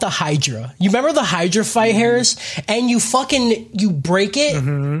fought the Hydra. You remember the Hydra fight, Harris? And you break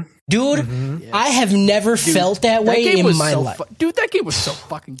it? Dude, I have never felt that way in my life. Dude, that game was so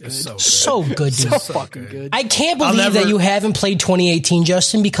fucking good. so good. So good, dude. So fucking good. I can't I'll believe that never- you haven't played 2018,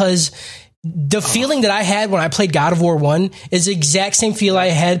 Justin, because the feeling that I had when I played God of War 1 is the exact same feel I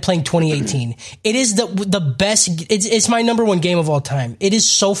had playing 2018. It is the best. It's my number one game of all time. It is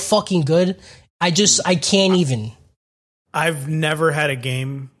so fucking good. I can't even. I've never had a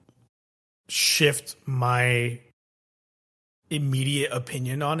game shift my immediate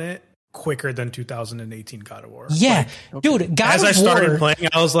opinion on it quicker than 2018 God of War. Yeah, dude. God As of I started War. playing,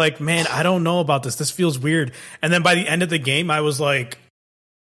 I was like, man, I don't know about this. This feels weird. And then by the end of the game, I was like,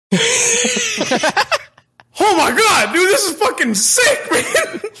 oh my God, dude, this is fucking sick,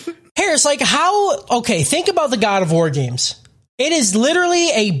 man. Harris, like how? Okay, think about the God of War games. It is literally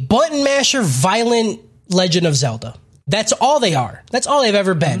a button masher, violent Legend of Zelda. That's all they are. That's all they've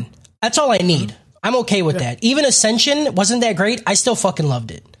ever been. That's all I need. I'm okay with that. Even Ascension wasn't that great. I still fucking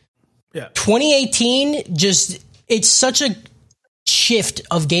loved it. Yeah. 2018, it's such a shift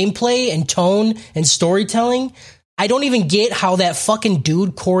of gameplay and tone and storytelling. I don't even get how that fucking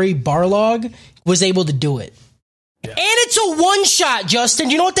dude, Corey Barlog, was able to do it. Yeah. And it's a one-shot, Justin.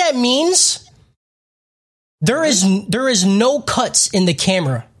 You know what that means? There is no cuts in the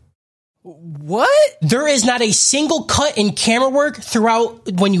camera. What? There is not a single cut in camera work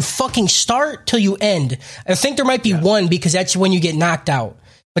throughout when you fucking start till you end. I think there might be one because that's when you get knocked out.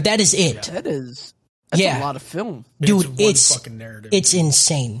 But that is it. Yeah. That's a lot of film. Dude, it's fucking narrative. It's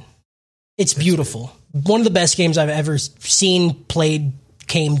insane. It's beautiful. One of the best games I've ever seen, played,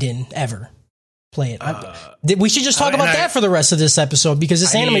 camed in, ever. Play it. We should just talk about that for the rest of this episode because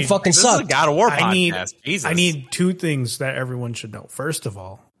this anime fucking sucks. This is a God of War podcast. I need two things that everyone should know. First of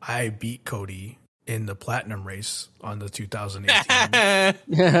all, I beat Cody in the platinum race on the 2018.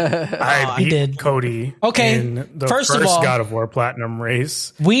 I beat Cody in the first God of War platinum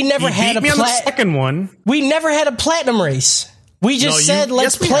race. We never had on the second one. We never had a platinum race. We just said,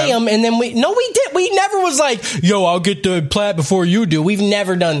 let's play them, and then we did. We never was like, yo, I'll get the plat before you do. We've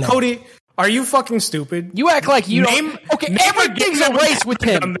never done that. Cody, are you fucking stupid? You act like you don't. Okay, everything's a race with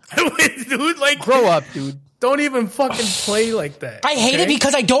him. Dude, like, grow up, dude. Don't even fucking play like that. I hate it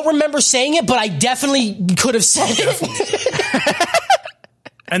because I don't remember saying it, but I definitely could have said it.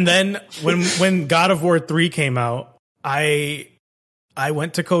 And then when God of War 3 came out, I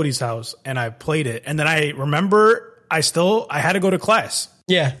went to Cody's house and I played it. And then I remember I had to go to class.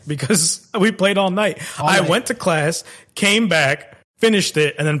 Yeah. Because we played all night. I went to class, came back, finished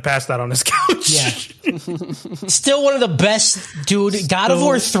it, and then passed out on his couch. Yeah. Still one of the best, dude. God of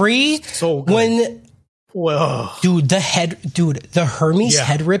War 3. So good. The Hermes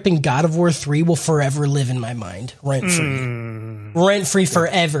head rip in God of War 3 will forever live in my mind. Rent free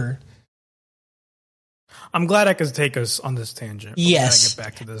forever. I'm glad I could take us on this tangent. Yes. Get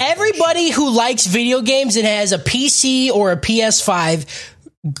back to this Everybody who likes video games and has a PC or a PS5,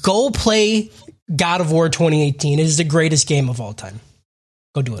 go play God of War 2018. It is the greatest game of all time.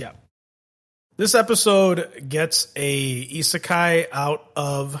 Go do it. Yeah. This episode gets a isekai out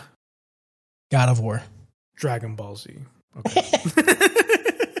of God of War. Dragon Ball Z. Okay.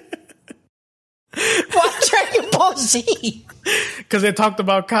 Why Dragon Ball Z? Because they talked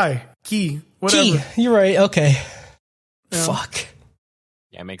about Ki, whatever. Ki. You're right. Okay. Yeah. Fuck.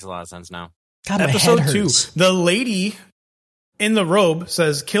 Yeah, it makes a lot of sense now. God, Episode 2. The lady in the robe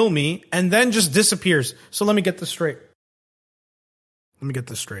says, "Kill me," and then just disappears. So let me get this straight.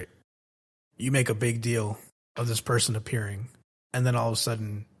 You make a big deal of this person appearing, and then all of a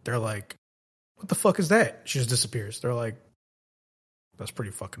sudden they're like, "What the fuck is that?" She just disappears. They're like, "That's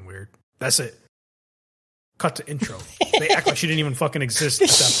pretty fucking weird." That's it. Cut to intro. They act like she didn't even fucking exist at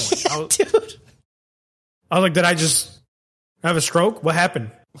that point. Dude. I was like, did I just have a stroke? What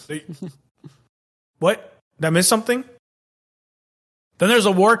happened? What? Did I miss something? Then there's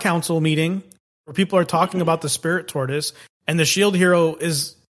a war council meeting where people are talking about the spirit tortoise, and the shield hero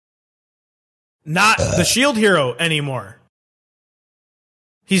is not the shield hero anymore.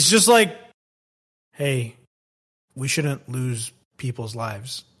 He's just like, hey, we shouldn't lose people's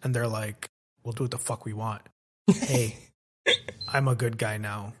lives. And they're like, we'll do what the fuck we want. Hey, I'm a good guy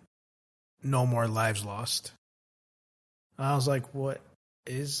now. No more lives lost. And I was like, what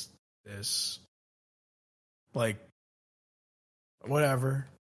is this? Like, whatever.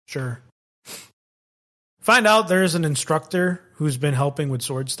 Sure. Find out there's an instructor who's been helping with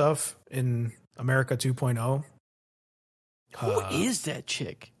sword stuff in America 2.0. Who is that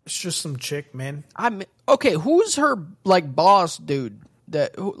chick? It's just some chick, man. Okay, who's her like boss dude?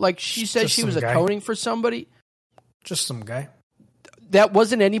 She said she was atoning for somebody. Just some guy. That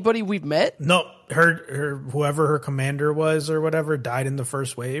wasn't anybody we've met? No, her whoever her commander was or whatever died in the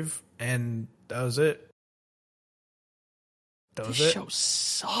first wave, and that was it. This show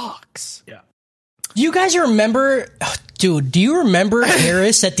sucks. Yeah. You guys remember, dude, do you remember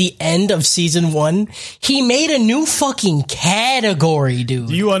Harris at the end of season 1? He made a new fucking category, dude.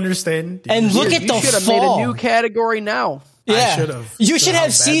 Do you understand? Look at the fall. You should have made a new category now. Yeah. I should have. You should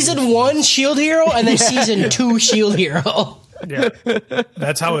have season 1 Shield Hero and then season 2 Shield Hero. Yeah.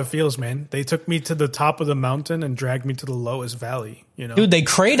 That's how it feels, man. They took me to the top of the mountain and dragged me to the lowest valley, you know? Dude, they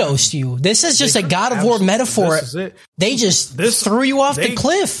Kratos you. This is just a God of War metaphor. This is it. They just threw you off the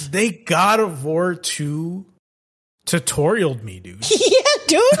cliff. They God of War 2 tutorialed me, dude. Yeah,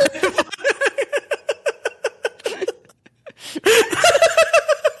 dude.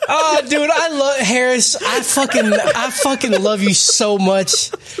 Oh, dude, I love Harris. I fucking love you so much.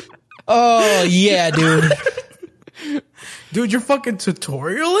 Oh, yeah, dude. Dude, you're fucking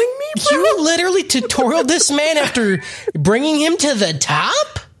tutorialing me, bro? You literally tutorialed this man after bringing him to the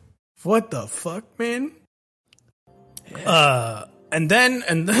top? What the fuck, man? And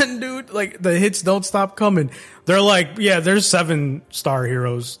then, dude, like the hits don't stop coming. They're like, yeah, there's 7-star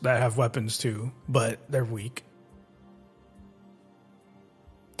heroes that have weapons too, but they're weak.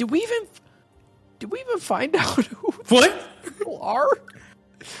 Did we even find out who What? people are?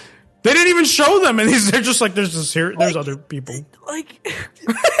 They didn't even show them, and they're just like, there's this here, there's other people. Like,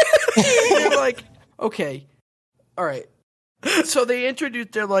 they're like, okay, all right. So they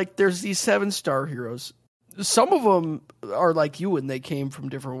introduced, they're like, there's these 7-star heroes. Some of them are like you, and they came from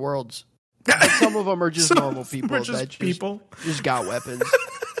different worlds. And some of them are just normal people that just got weapons.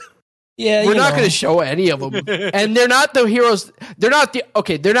 Yeah, We're not going to show any of them, and they're not the heroes. They're not the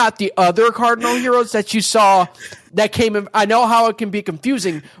other Cardinal heroes that you saw that came in. I know how it can be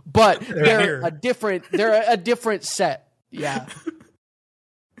confusing, but they're a different set. Yeah.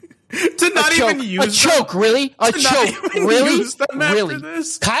 To not even use a choke, really? A choke, really? Really?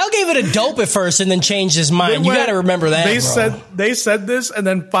 This. Kyle gave it a dope at first and then changed his mind. You got to remember that. They said this, and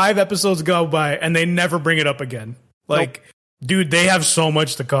then 5 episodes go by, and they never bring it up again. Like, dude, they have so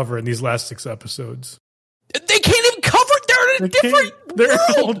much to cover in these last 6 episodes. They can't even cover. They're in a different. They're in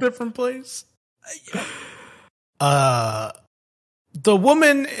a whole different place. The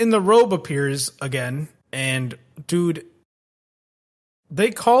woman in the robe appears again, and dude, they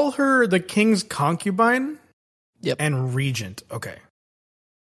call her the king's concubine. Yep. And regent. Okay.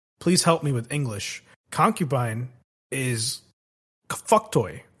 Please help me with English. Concubine is fuck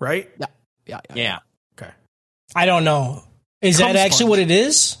toy, right? Yeah. Okay. I don't know. Is that actually what it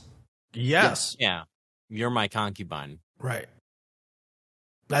is? Yes. Yeah. You're my concubine. Right.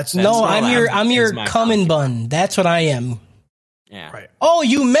 That's I'm your cum bun. That's what I am. Yeah. Right. Oh,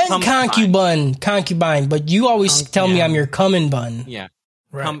 you meant concubine, but you always tell me I'm your cum bun. Yeah.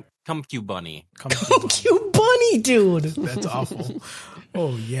 Right. Come Q bunny. Cum bunny, dude. That's awful.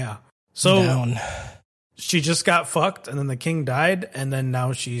 Oh yeah. So she just got fucked, and then the king died, and then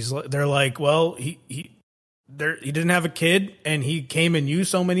now they're like, well, he didn't have a kid, and he came in you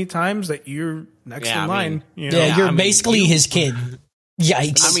so many times that you're next in line. You're basically his kid.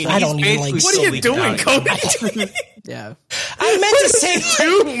 Yikes! I don't even like. What are you doing, Cody? Yeah. I meant to say.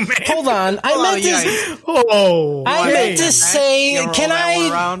 Hold on. I meant to say. Can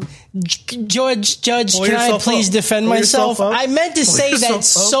I, Judge? Can I please defend myself? I meant to say that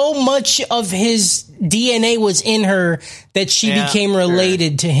so much of his DNA was in her that she became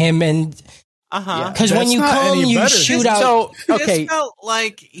related to him, and because when you come, you shoot out. So okay, it felt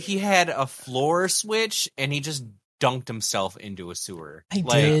like he had a floor switch, and he just dunked himself into a sewer. I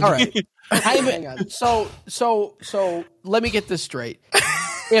did. All right. Hang on. So let me get this straight.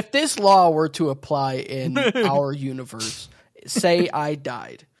 If this law were to apply in our universe, say I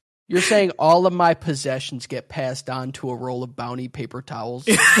died, you're saying all of my possessions get passed on to a roll of Bounty paper towels?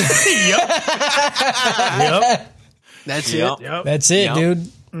 Yep. That's it. Yep. That's it, dude.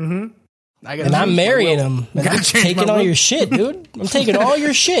 Mm-hmm. And I'm marrying him. And I'm taking all your shit, dude. I'm taking all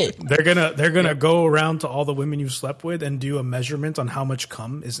your shit. They're gonna go around to all the women you've slept with and do a measurement on how much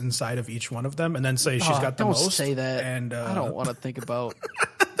cum is inside of each one of them, and then say she's got the most. Don't say that. And I don't want to think about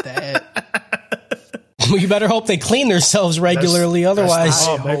that. Well, you better hope they clean themselves regularly. Otherwise,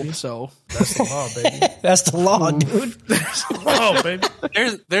 I hope so. That's the law, baby. That's the law, dude. That's the law, baby.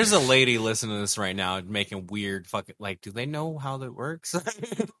 There's a lady listening to this right now making weird fucking do they know how that works?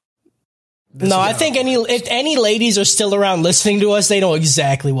 I think if any ladies are still around listening to us, they know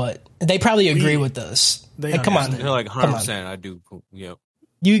exactly what. They probably agree with us. Come on. They're like 100%. I do. Yep.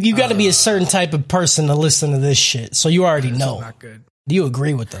 You got to be a certain type of person to listen to this shit. So you already know. Not good. Do you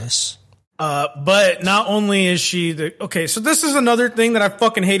agree with us? But not only is she so this is another thing that I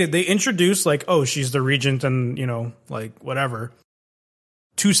fucking hated. They introduced she's the regent and, whatever.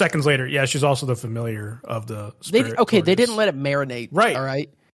 2 seconds later, yeah, she's also the familiar of the spirit. They didn't let it marinate. Right. All right.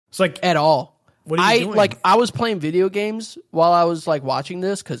 It's at all. What are you doing? I was playing video games while I was watching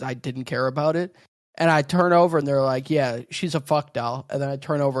this because I didn't care about it. And I turn over and they're like, yeah, she's a fuck doll. And then I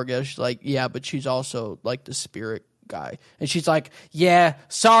turn over again. She's like, yeah, but she's also the spirit guy. And she's like, yeah,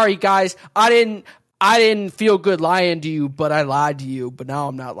 sorry guys. I didn't feel good lying to you, but I lied to you. But now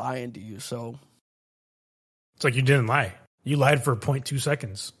I'm not lying to you. So it's like you didn't lie. You lied for 0.2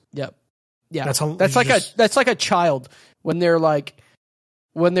 seconds. Yep. Yeah. That's like a child when they're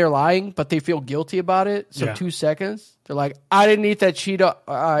lying, but they feel guilty about it. So 2 seconds, they're like, "I didn't eat that Cheeto.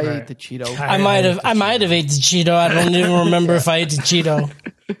 I ate the Cheeto. I might have ate the Cheeto. I don't even remember if I ate the Cheeto.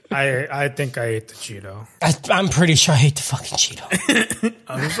 I think I ate the Cheeto. I'm pretty sure I ate the fucking Cheeto.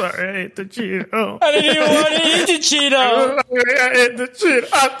 I'm sorry, I ate the Cheeto. I didn't even want to eat the Cheeto. I ate the Cheeto.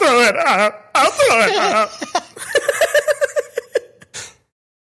 I'll throw it out.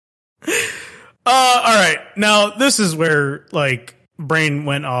 All right. Now this is where brain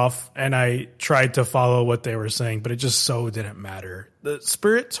went off and I tried to follow what they were saying, but it just so didn't matter. The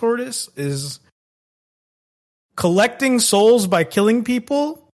spirit tortoise is collecting souls by killing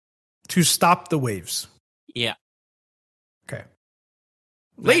people to stop the waves. Yeah. Okay.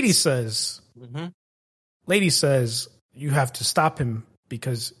 Lady says, you have to stop him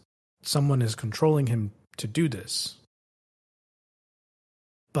because someone is controlling him to do this.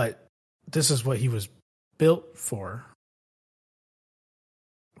 But this is what he was built for.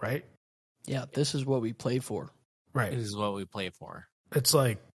 Right? Yeah, this is what we play for. Right. This is what we play for. It's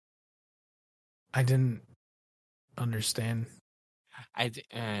like, I didn't understand.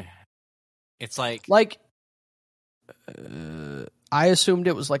 It's like I assumed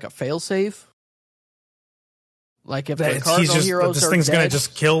it was like a failsafe. Like if the That Cardinal heroes this are thing's dead, gonna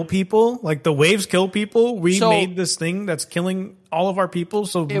just kill people. Like the waves kill people. We So- made this thing that's killing all of our people,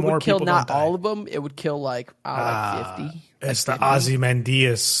 so it more would kill people not don't die. all of them. It would kill like 50. It's the like 50.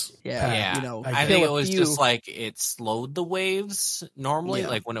 Ozymandias. Yeah, Yeah, you know, I kill think a it was few. just like it slowed the waves normally. Yeah.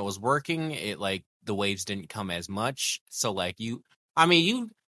 Like when it was working, it like the waves didn't come as much. So like you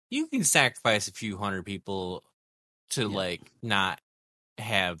can sacrifice a few hundred people to like not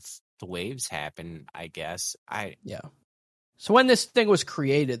have the waves happen. I guess Yeah. So when this thing was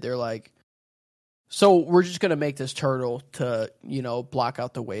created, they're like, so we're just gonna make this turtle to, block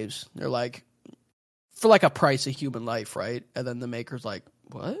out the waves. They're like, for like a price of human life, right? And then the maker's like,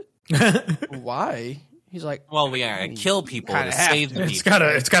 what? Why? He's like, well, we gotta kill people to kinda have save the It's people.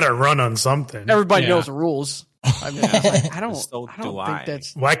 gotta run on something. everybody Yeah. knows the rules. I mean, it's like, I don't So think do I.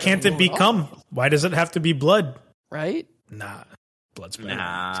 that's Why can't it be cum? Why does it have to be blood? right. Nah, blood's better.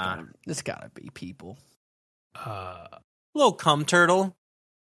 Nah, It's gotta be people. little cum turtle.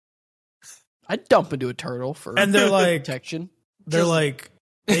 I'd dump into a turtle for And they're like, protection. they're like,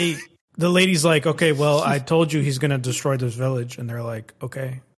 hey, the lady's like, okay, well, I told you he's gonna destroy this village, and they're like,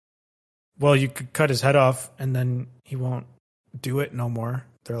 okay, well, you could cut his head off, and then he won't do it no more.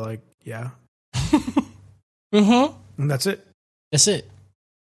 They're like, yeah, Mm-hmm. and that's it. That's it.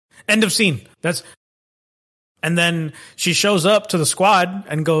 End of scene. And then she shows up to the squad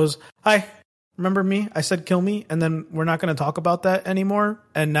and goes, hi, remember me? I said kill me, and then we're not going to talk about that anymore.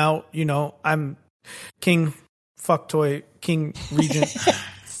 And now, I'm King Fucktoy, King Regent,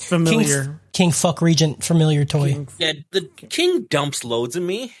 familiar. King fuck regent familiar toy. King, Yeah, the king dumps loads of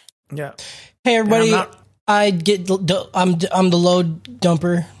me. yeah. Hey everybody, And I'm not- I'm the load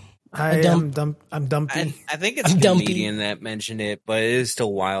dumper. I'm dumpy. I think it's I'm a dumpy. comedian that mentioned it, but it is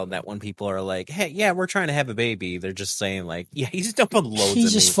still wild that when people are like, "Hey, yeah, we're trying to have a baby," they're just saying like, "Yeah, he's dumping loads He's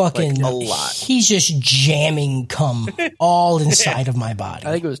of just me, fucking like, a lot." He's just jamming cum all inside of my body.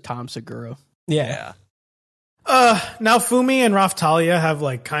 I think it was Tom Segura. Yeah. Now Fumi and Raftalia have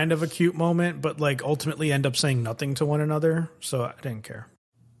like kind of a cute moment, but like ultimately end up saying nothing to one another, so I didn't care.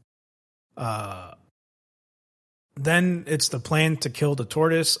 Then it's the plan to kill the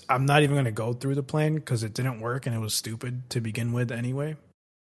tortoise. I'm not even going to go through the plan because it didn't work and it was stupid to begin with anyway.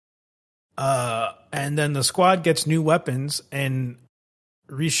 And then the squad gets new weapons and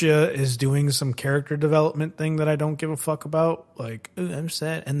Risha is doing some character development thing that I don't give a fuck about. Like, ooh, I'm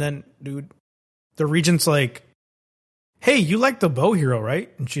sad. And then, dude, the regent's like, hey, you like the bow hero,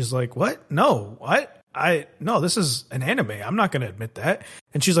 right? And she's like, what? No, what? No, this is an anime. I'm not going to admit that.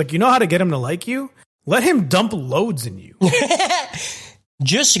 And she's like, you know how to get him to like you? Let him dump loads in you.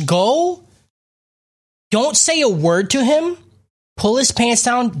 Just go. Don't say a word to him. Pull his pants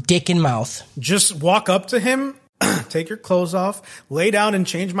down, dick in mouth. Just walk up to him, take your clothes off, lay down and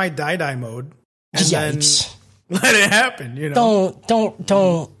change my die mode. And Yikes. then let it happen, you know?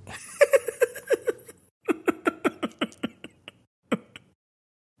 Don't.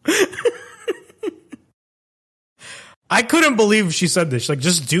 I couldn't believe she said this. She's like,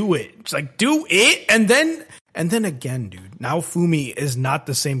 just do it. She's like, do it. And then again, dude, now Fumi is not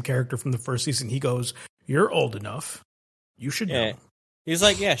the same character from the first season. He goes, you're old enough. You should Yeah. know. He's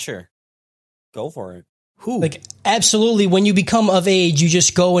like, "Yeah, sure, go for it." Who? Like, absolutely, when you become of age, you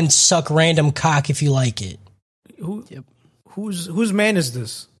just go and suck random cock if you like it. Who? Yep. Whose man is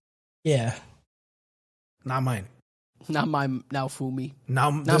this? Yeah. Not mine. Not my now Fumi.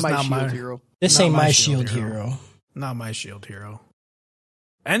 Not Not my not shield hero. This Not ain't my my shield shield hero. hero. Not my shield hero.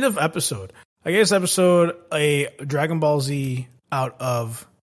 End of episode. I guess episode a Dragon Ball Z out of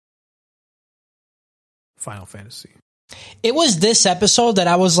Final Fantasy. It was this episode that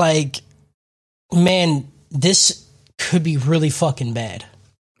I was like, man, this could be really fucking bad.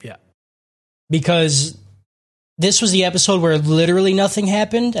 Yeah. Because this was the episode where literally nothing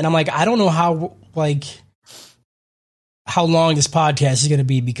happened. And I'm like, I don't know how long this podcast is going to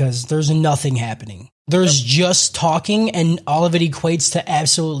be because there's nothing happening. There's just talking, and all of it equates to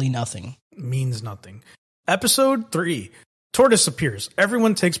absolutely nothing. Means nothing. Episode 3. Tortoise appears.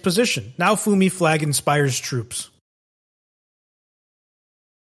 Everyone takes position. Now Fumi flag inspires troops.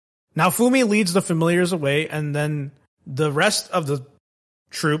 Now Fumi leads the familiars away, and then the rest of the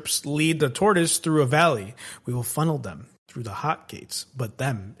troops lead the tortoise through a valley. We will funnel them through the hot gates, but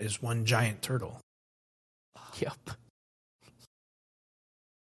them is one giant turtle. Yep.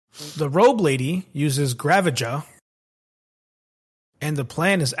 The robe lady uses Gravija, and the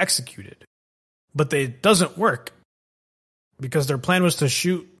plan is executed. But it doesn't work, because their plan was to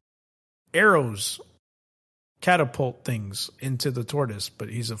shoot arrows, catapult things into the tortoise, but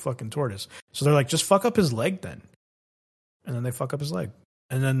he's a fucking tortoise. So they're like, just fuck up his leg then. And then they fuck up his leg.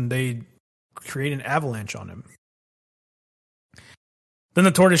 And then they create an avalanche on him. Then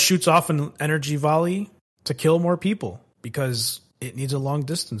the tortoise shoots off an energy volley to kill more people, because it needs a long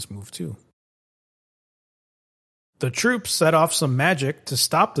distance move too. The troops set off some magic to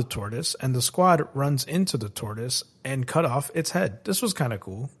stop the tortoise, and the squad runs into the tortoise and cut off its head. This was kind of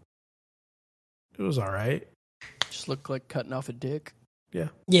cool. It was alright. Just looked like cutting off a dick. Yeah.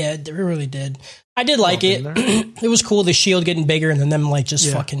 Yeah, it really did. I did like it. It was cool, the shield getting bigger and then them like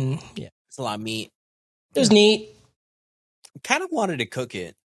just fucking, yeah. It's a lot of meat. It was neat. Kind of wanted to cook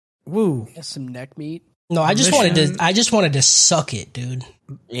it. Woo. Got some neck meat. No, I just wanted to suck it, dude.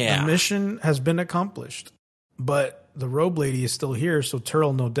 Yeah. The mission has been accomplished, but the robe lady is still here, so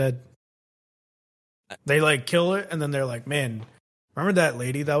Turtle no dead. They like kill it, and then they're like, man, remember that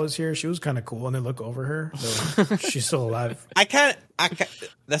lady that was here? She was kind of cool. And they look over her. They're like, she's still alive. I kind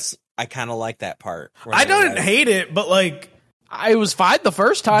of like that part. I don't hate it, but like, I was fine the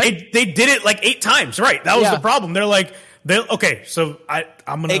first time. they did it like 8 times, right? That was the problem. They're like, okay, so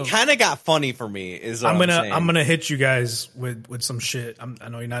I'm gonna. It kind of got funny for me. I'm gonna hit you guys with some shit. I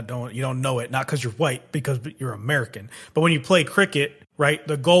know you don't know it, not because you're white, because you're American. But when you play cricket, right,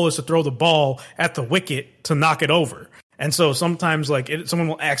 the goal is to throw the ball at the wicket to knock it over. And so sometimes like someone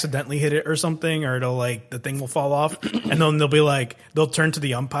will accidentally hit it or something, or it'll like the thing will fall off, and then they'll turn to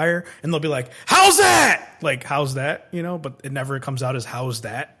the umpire and they'll be like, "How's that?" Like, "How's that?" You know, but it never comes out as "How's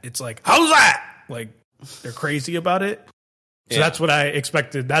that?" It's like, "How's that?" Like, they're crazy about it. So that's what I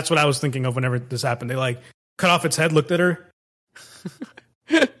expected. That's what I was thinking of whenever this happened. They like cut off its head, looked at her,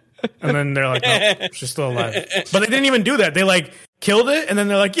 and then they're like, "No, she's still alive." But they didn't even do that. They like killed it, and then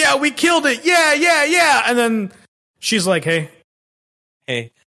they're like, "Yeah, we killed it. Yeah," and then she's like, "Hey,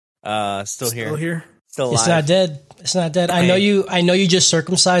 still here, still alive. It's not dead. It's not dead. I know you just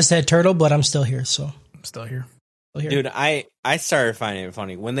circumcised that turtle, but I'm still here. So I'm still here." Dude, I started finding it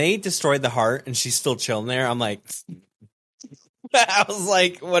funny when they destroyed the heart and she's still chilling there. I'm like, I was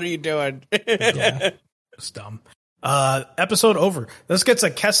like, "What are you doing?" Yeah, it's dumb. Episode over. This gets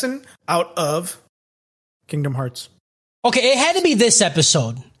a Kessin out of Kingdom Hearts. Okay, it had to be this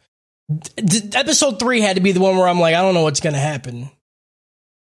episode. Episode 3 had to be the one where I'm like, I don't know what's going to happen.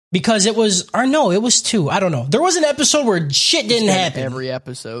 Because it was 2. I don't know. There was an episode where shit didn't happen. Every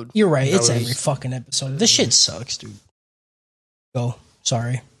episode. You're right. It's every fucking episode. This shit sucks, dude. Go.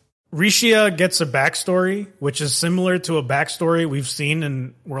 Sorry. Rishia gets a backstory, which is similar to a backstory we've seen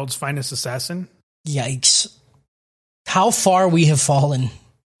in World's Finest Assassin. Yikes. How far we have fallen.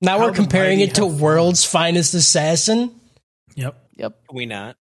 Now we're comparing it to World's Finest Assassin. Yep. Yep. We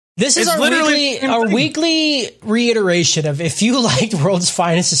not. This is our weekly reiteration of if you liked World's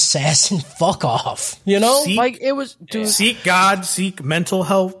Finest Assassin, fuck off. You know? Seek God, seek mental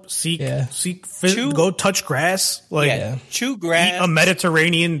health, go touch grass. Like, chew grass. Eat a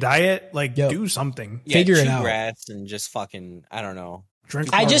Mediterranean diet. Like, do something. Figure it out. Grass and just fucking, I don't know. Drink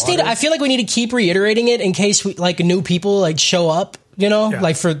I feel like we need to keep reiterating it in case new people show up, you know?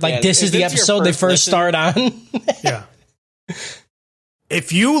 Yeah. This is the episode they first start on. Yeah.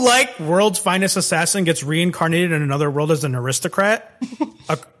 If you like World's Finest Assassin gets reincarnated in another world as an aristocrat,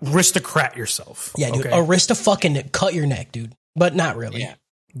 aristocrat yourself. Yeah, dude. Okay? Fucking cut your neck, dude. But not really. Yeah.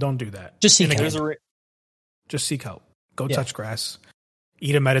 Don't do that. Just seek help. Just seek help. Go touch grass.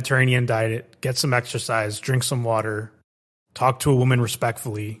 Eat a Mediterranean diet. Get some exercise. Drink some water. Talk to a woman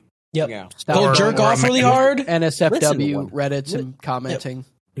respectfully. Yep. Yeah. Go jerk off really hard. NSFW Reddits and commenting.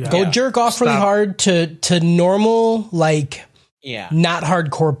 Yep. Yeah. Go jerk off really hard to normal, not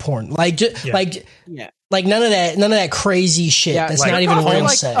hardcore porn. Like none of that crazy shit. Yeah, that's not even real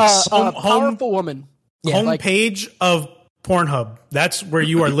sex. Powerful woman. Yeah, homepage of Pornhub. That's where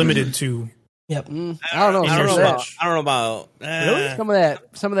you are limited to. Yep. I don't know. I don't know about really?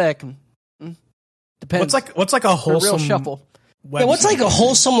 Some of that can depends. What's like a wholesome real shuffle? Yeah, what's like a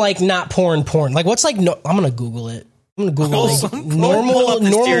wholesome not porn? Like what's I'm gonna Google it. I'm gonna Google Wholesome porn?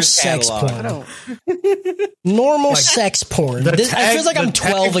 normal Sears sex catalog. porn. Normal sex porn. the This, I tag- feel like I'm the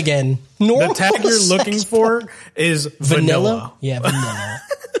 12 tag- again. The Normal tag you're sex looking for is vanilla. Yeah, vanilla.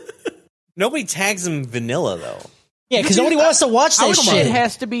 Nobody tags him vanilla though. Yeah, because nobody wants to watch I that would say shit. it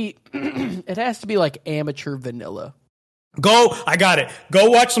has to be. It has to be like amateur vanilla. I got it. Go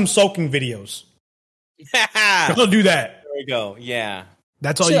watch some soaking videos. there Go do that. we go. Yeah.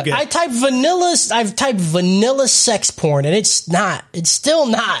 That's all So you get. I typed vanilla. I've typed vanilla sex porn, and it's not. It's still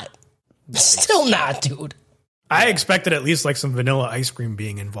not. Still not, dude. I expected at least like some vanilla ice cream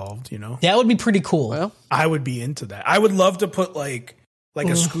being involved, you know? That would be pretty cool. Well, I would be into that. I would love to put like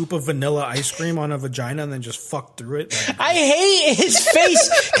a scoop of vanilla ice cream on a vagina and then just fuck through it. Like, I hate his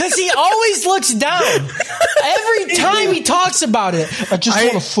face because he always looks down. Every time he talks about it, I just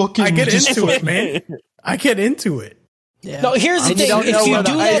want to fucking. I get just into it, man. I get into it. yeah. No, here's the And you thing. don't If know you where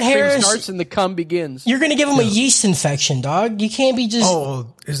do the that, ice cream Harris, starts and the cum begins. you're gonna give him a yeast infection, dog. You can't be just.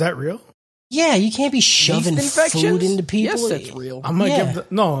 Oh, is that real? Yeah, you can't be shoving Yeast infections? food into people. Yes, that's real. I'm gonna Yeah.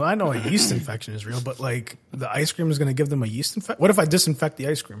 give no. I know a yeast infection is real, but like the ice cream is gonna give them a yeast infection. What if I disinfect the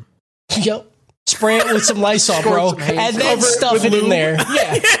ice cream? Yep. Spray it with some Lysol, Squirt bro, some hand and then Cover it stuff with it in lube. there.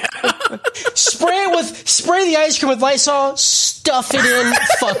 Yeah. Spray the ice cream with Lysol. Stuff it in.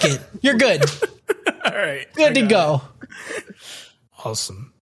 Fuck it. You're good. All right, Good to go.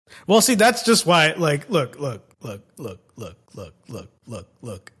 Awesome. Well, see, that's just why. Like, look.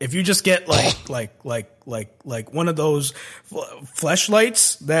 If you just get like one of those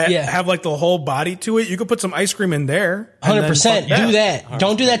fleshlights that Yeah. have like the whole body to it, you could put some ice cream in there. and then 100%. fuck Do that.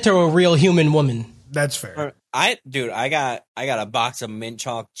 Don't do that to a real human woman. That's fair. I got a box of mint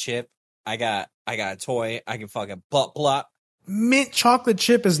chalk chip. I got a toy. I can fucking plop plop. Mint chocolate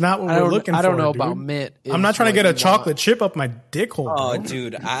chip is not what we're looking for. I don't know dude. about mint. I'm not trying to is get what a you chocolate want. chip up my dick hole. Oh, bro.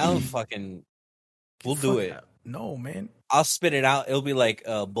 dude, I'll fucking. We'll do Fuck it. that. No, man. I'll spit it out. It'll be like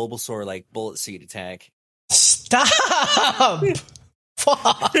a Bulbasaur, like bullet seed attack. Stop.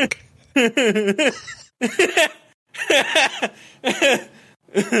 Fuck.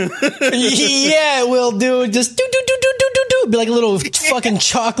 Yeah, it will do. Just do. Be like a little fucking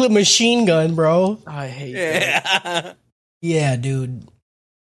chocolate machine gun, bro. I hate that. Yeah, dude.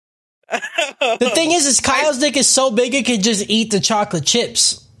 The thing is Kyle's dick is so big it could just eat the chocolate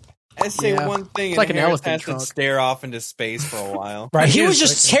chips. I say Yeah. one thing, It's and like an Harris elephant has trunk. to stare off into space for a while. Right? He Wait a was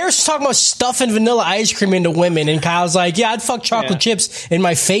just second. Harris was talking about stuffing vanilla ice cream into women, and Kyle's like, "Yeah, I'd fuck chocolate Yeah. chips in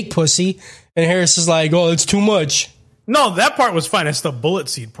my fake pussy," and Harris is like, "Oh, it's too much." No, that part was fine. It's the bullet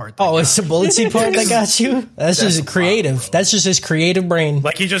seed part. that Oh, got it's the bullet seed part that got you. That's just creative. That's just his creative brain.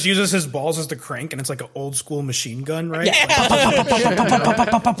 Like he just uses his balls as the crank, and it's like an old school machine gun, right? Yeah.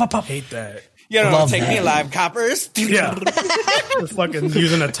 Like, hate that. You don't Love take me that. alive, coppers. Yeah, it's fucking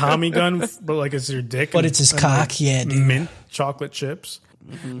using a Tommy gun, but like it's your dick. But and- it's his and, cock, yeah, dude. Mint chocolate chips.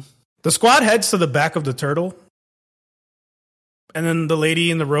 The squad heads to the back of the turtle, and then the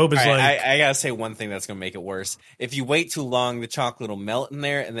lady in the robe is All right, like, I gotta say one thing that's gonna make it worse. If you wait too long, the chocolate will melt in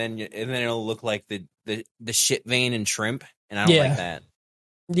there, and then it'll look like the shit vein in shrimp, and I don't Yeah. like that.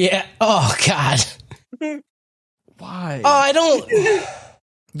 Yeah. Oh God. Why? Oh, I don't.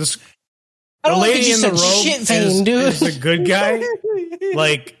 the I don't like lady you in the said robe shit vein, dude. is the good guy.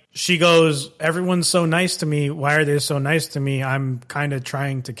 Like she goes, everyone's so nice to me. Why are they so nice to me? I'm kind of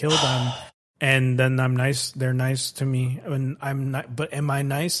trying to kill them, and then I'm nice. They're nice to me, and I'm not. But am I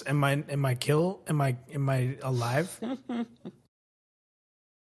nice? Am I kill? Am I alive?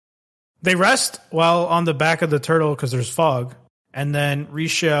 They rest while on the back of the turtle because there's fog, and then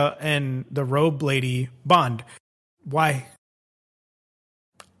Risha and the robe lady bond. Why?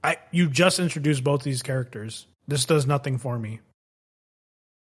 You just introduced both these characters. This does nothing for me.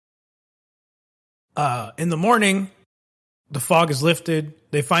 In the morning, the fog is lifted.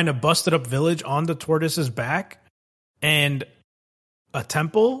 They find a busted up village on the tortoise's back and a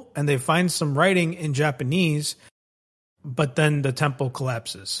temple, and they find some writing in Japanese, but then the temple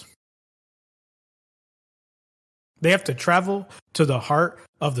collapses. They have to travel to the heart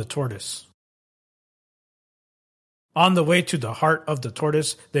of the tortoise. On the way to the heart of the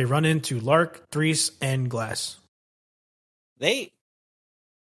tortoise, they run into Lark, Threes, and Glass. They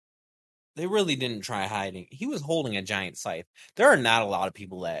really didn't try hiding. He was holding a giant scythe. There are not a lot of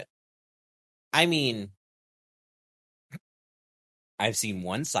people that. I mean, I've seen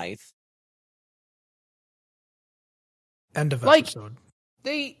one scythe. End of Like- episode.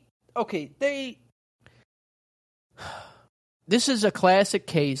 This is a classic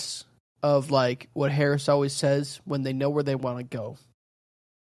case of like what Harris always says when they know where they want to go,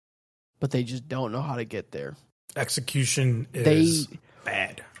 but they just don't know how to get there. Execution is They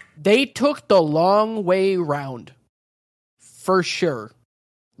bad. they took the long way round. for sure.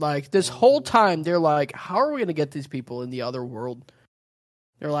 Like, this whole time, they're like, how are we going to get these people in the other world?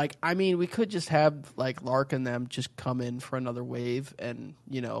 They're like, I mean, we could just have, like, Lark and them just come in for another wave, and,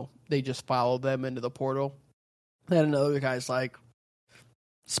 you know, they just follow them into the portal. Then another guy's like,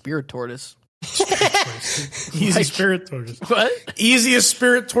 Spirit Tortoise. Easy Like- spirit tortoise. What? Easiest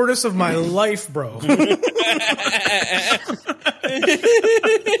spirit tortoise of my life, bro.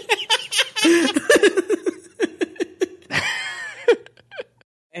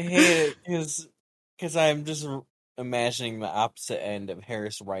 I hate it because I'm just imagining the opposite end of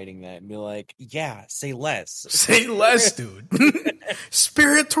Harris writing that and be like, yeah, say less. Say less, dude.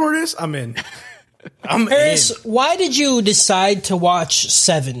 Spirit tortoise? I'm in. I'm Harris, in. why did you decide to watch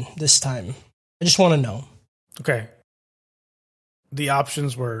 7 this time? I just want to know. Okay. The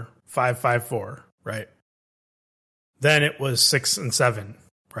options were 5, 5, 4, right? Then it was 6 and 7,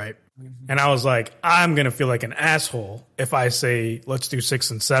 right? And I was like, I'm going to feel like an asshole if I say, let's do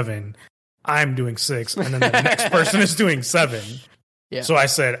 6 and 7. I'm doing 6, and then the next person is doing 7. Yeah. So I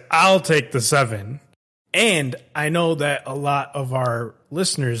said, I'll take the 7. And I know that a lot of our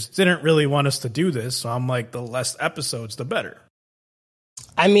listeners didn't really want us to do this. So I'm like, the less episodes, the better.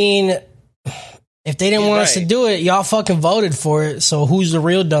 I mean, if they didn't want us to do it, y'all fucking voted for it. So who's the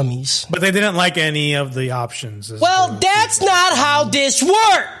real dummies? But they didn't like any of the options. Well, that's not how this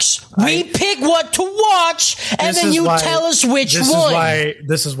works. We pick what to watch, and then you tell us which one.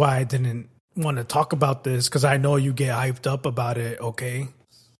 This is why I didn't want to talk about this, because I know you get hyped up about it, okay?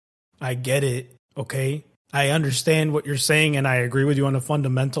 I get it, okay? I understand what you're saying, and I agree with you on a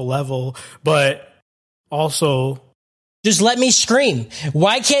fundamental level, but also... Just let me scream.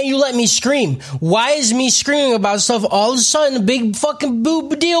 Why can't you let me scream? Why is me screaming about stuff all of a sudden a big fucking boo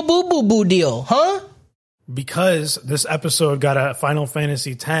boo deal, huh? Because this episode got a Final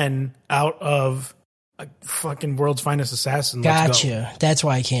Fantasy X out of a fucking World's Finest Assassin. Let's go. Gotcha. That's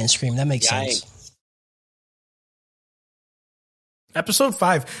why I can't scream. That makes sense. Episode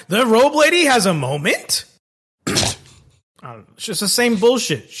 5. The robe lady has a moment? It's just the same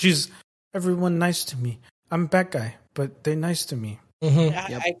bullshit. She's, everyone nice to me. I'm a bad guy, but they're nice to me.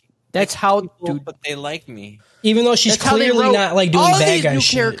 Mm-hmm. That's how, people, dude. but they like me. Even though she's That's how they clearly wrote not like doing all of bad these guy new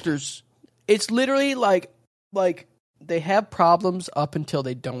shit. characters. It's literally like they have problems up until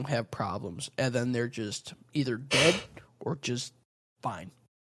they don't have problems, and then they're just either dead or just fine.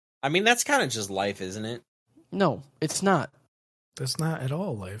 I mean, that's kind of just life, isn't it? No, it's not. That's not at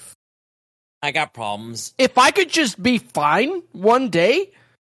all life. I got problems. If I could just be fine one day,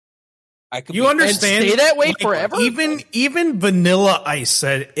 I could You be- understand? stay that way Like, forever? Even Vanilla Ice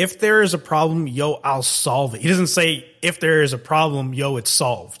said, if there is a problem, yo, I'll solve it. He doesn't say, if there is a problem, yo, it's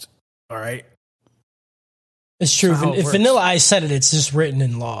solved. All right? It's true. That's how it If works. Vanilla Ice said it, it's just written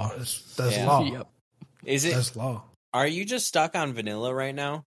in law. That's Yeah. law. Yep. Is it? That's law. Are you just stuck on vanilla right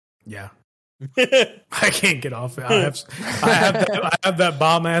now? Yeah. I can't get off it. I have that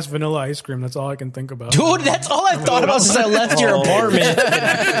bomb ass vanilla ice cream. That's all I can think about. Dude, that's all I've thought about since I left your apartment.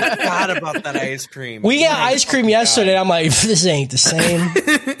 I forgot about that ice cream. We got ice cream yesterday. I'm like, this ain't the same.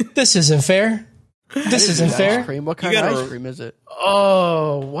 This isn't fair. This isn't Ice fair. cream. What kind You of gotta- ice cream is it?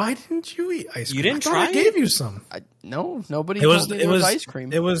 Oh, why didn't you eat ice cream? You didn't I thought try I gave it? you some. No, nobody It was told me it was ice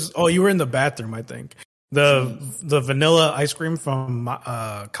cream. It was. Oh, you were in the bathroom, I think. The vanilla ice cream from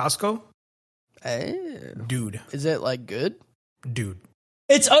Costco, dude. Is it like good?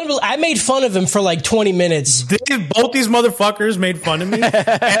 It's unbelievable. I made fun of him for like 20 minutes. Both these motherfuckers made fun of me, and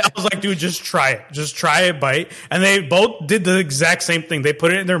I was like, "Dude, just try it, bite." And they both did the exact same thing. They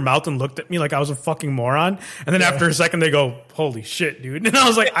put it in their mouth and looked at me like I was a fucking moron. And then after a second, they go, "Holy shit, dude!" And I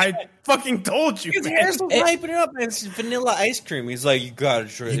was like, "I fucking told you, man. Harris was hyping it up, and it's vanilla ice cream. He's like, you gotta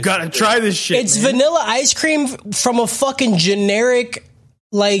try this. You gotta try this shit." It's man. vanilla ice cream from a fucking generic,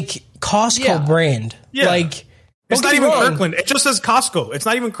 like, Costco brand. Yeah. Like, It's don't not get me even wrong. Kirkland. It just says Costco. It's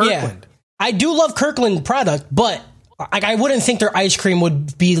not even Kirkland. I do love Kirkland product, but like, I wouldn't think their ice cream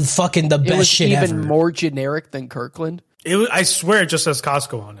would be fucking the It best was shit even ever. more generic than Kirkland. I swear it just says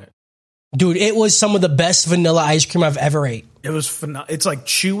Costco on it. Dude, it was some of the best vanilla ice cream I've ever ate. It was it's like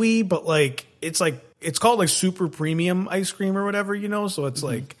chewy, but like it's called like super premium ice cream or whatever, you know? So it's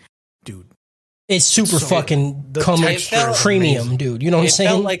like, dude. It's super So fucking the cum texture is premium, amazing. dude. You know what I'm It saying?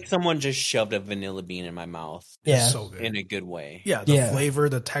 felt like someone just shoved a vanilla bean in my mouth. yeah. It's so good. In a good way. Yeah, the Yeah. flavor,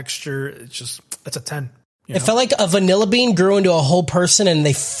 the texture, it's a 10. You It know? felt like a vanilla bean grew into a whole person and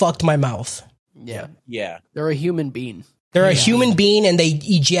they fucked my mouth. Yeah. Yeah. They're a human being. They're a human being and they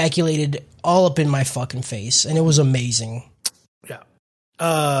ejaculated all up in my fucking face. And it was amazing. Yeah.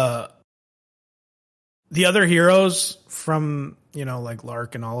 The other heroes from, like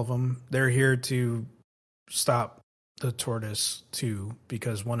Lark and all of them, they're here to stop the tortoise too,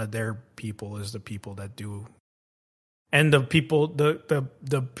 because one of their people is the people that do, and the people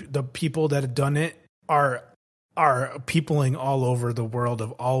the people that have done it are peopling all over the world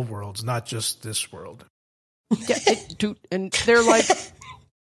of all worlds, not just this world. Yeah, dude, and they're like,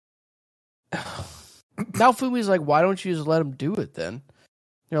 now Fumi's like, why don't you just let them do it then?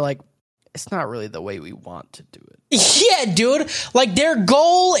 They're like, it's not really the way we want to do it. Yeah, dude. Like, their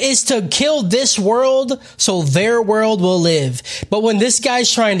goal is to kill this world so their world will live. But when this guy's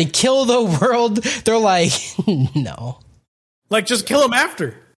trying to kill the world, they're like, no. Like, just kill him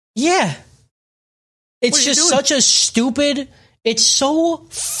after. Yeah. It's just doing? such a stupid, it's so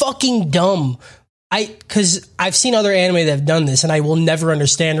fucking dumb. Because I've seen other anime that have done this, and I will never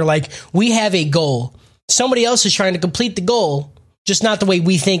understand. They're like, we have a goal. Somebody else is trying to complete the goal, just not the way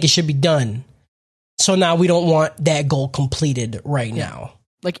we think it should be done. So now we don't want that goal completed right now.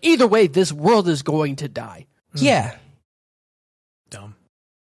 Like, either way, this world is going to die. Yeah. Dumb.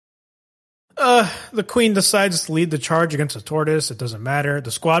 The queen decides to lead the charge against the tortoise. It doesn't matter.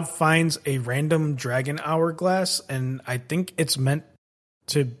 The squad finds a random dragon hourglass, and I think it's meant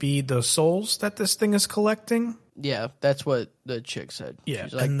to be the souls that this thing is collecting. Yeah, that's what the chick said. Yeah,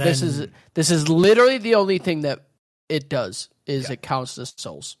 she's like, and this is literally the only thing that it does is it counts the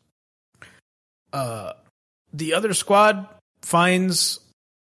souls. The other squad finds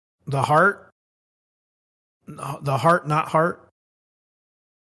the heart, not heart.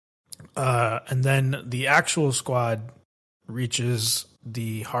 And then the actual squad reaches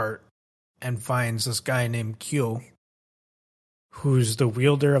the heart and finds this guy named Kyo, who's the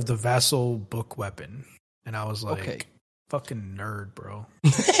wielder of the vassal book weapon. And I was like, Okay. fucking nerd, bro.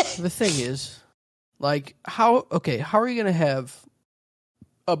 The thing is, like, how are you going to have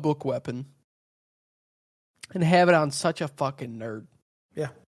a book weapon and have it on such a fucking nerd? Yeah.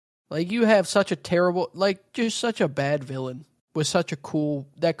 Like, you have such a terrible, like, just such a bad villain with such a cool,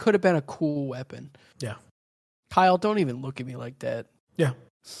 that could have been a cool weapon. Yeah. Kyle, don't even look at me like that. Yeah.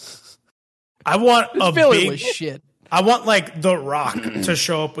 I want This a villain big... was shit. I want, like, The Rock to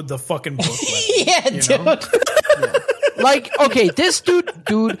show up with the fucking book weapon. Yeah, you dude. know? Like, okay, this dude,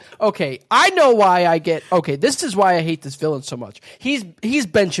 okay, I know why this is why I hate this villain so much. He's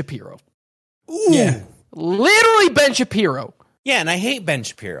Ben Shapiro. Ooh. Yeah. Literally Ben Shapiro. Yeah, and I hate Ben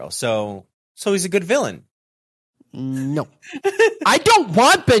Shapiro, so he's a good villain. No. I don't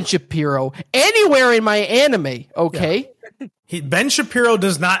want Ben Shapiro anywhere in my anime, okay? Ben Shapiro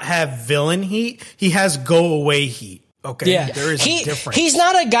does not have villain heat. He has go away heat. Okay, Yeah. there is a difference. He's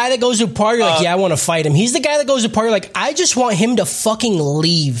not a guy that goes to a party like, yeah, I want to fight him. He's the guy that goes to a party like, I just want him to fucking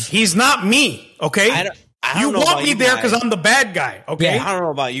leave. He's not me. Okay, I don't you know want about me you there because guys. I'm the bad guy. Okay, Yeah. I don't know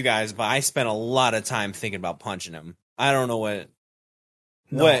about you guys, but I spent a lot of time thinking about punching him. I don't know what.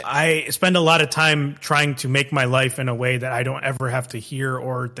 No, I spend a lot of time trying to make my life in a way that I don't ever have to hear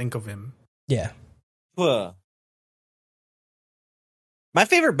or think of him. Yeah. My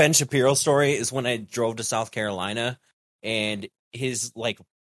favorite Ben Shapiro story is when I drove to South Carolina and his, like,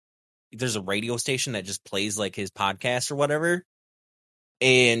 there's a radio station that just plays, like, his podcast or whatever.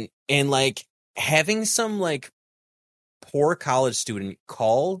 And like, having some, like, poor college student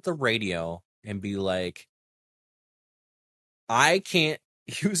call the radio and be like, I can't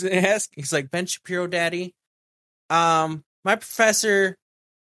use it. He's like, Ben Shapiro, daddy. My professor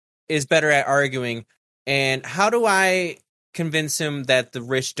is better at arguing. And how do I convince him that the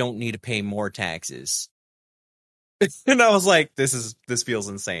rich don't need to pay more taxes? And I was like, this feels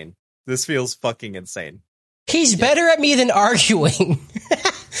insane. This feels fucking insane. He's better at me than arguing.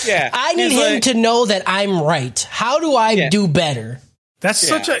 Yeah. I need he's him like- to know that I'm right. How do I do better? That's Yeah.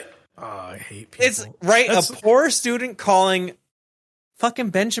 such a. Oh, I hate people. It's right. That's- A poor student calling fucking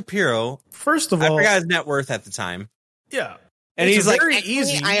Ben Shapiro. First of I all, forgot his net worth at the time. yeah, And it's he's like, very "Actually,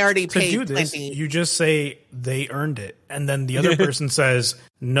 easy. I already to paid do this. plenty." You just say they earned it, and then the other person says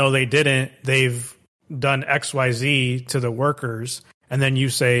no, they didn't. They've done X, Y, Z to the workers, and then you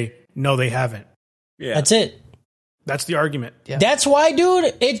say no, they haven't. Yeah. That's it. That's the argument. Yeah. That's why,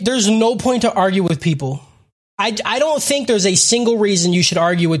 dude, there's no point to argue with people. I don't think there's a single reason you should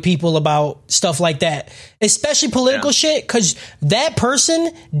argue with people about stuff like that, especially political shit, because that person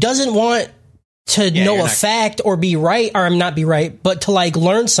doesn't want to know you're a not- fact or be right, or not be right, but to, like,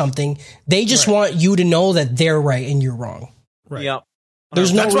 learn something. They just want you to know that they're right and you're wrong. Right. Yep.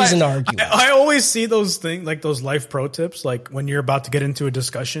 There's no That's why reason to argue. I always see those things, like those life pro tips, like when you're about to get into a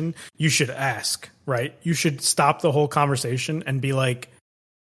discussion, you should ask, right? You should stop the whole conversation and be like,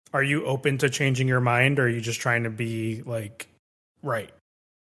 are you open to changing your mind, or are you just trying to be like right?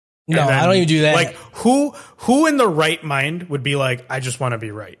 No, And then, I don't even do that. Like who in the right mind would be like, I just want to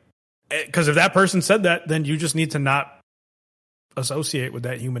be right? because if that person said that, then you just need to not associate with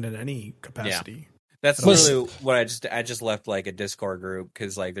that human in any capacity. That's literally what I just left like a Discord group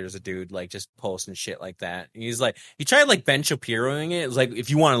because like there's a dude like just posting shit like that. And he's like, he tried like Ben Shapiroing it. It was like, if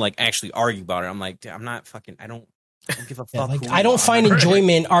you want to like actually argue about it, I'm like, I'm not fucking. I don't give a fuck. Like, I don't find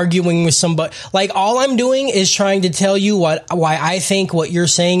enjoyment arguing with somebody. Like, all I'm doing is trying to tell you why I think what you're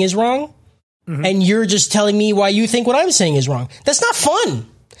saying is wrong, and you're just telling me why you think what I'm saying is wrong. That's not fun.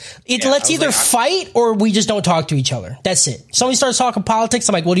 Let's either fight or we just don't talk to each other. That's it. Somebody starts talking politics.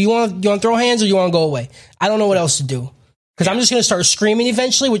 I'm like, well, do you want to throw hands or you want to go away? I don't know what else to do because I'm just going to start screaming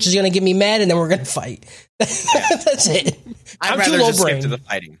eventually, which is going to get me mad, and then we're going to fight. That's it. I'm too low brain to the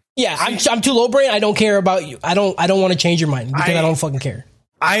fighting. Yeah, I'm too low brain. I don't care about you. I don't want to change your mind because I don't fucking care.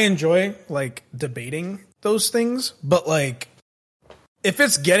 I enjoy like debating those things, but like if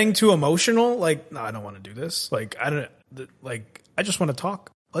it's getting too emotional, like, no, I don't want to do this. Like, I just want to talk.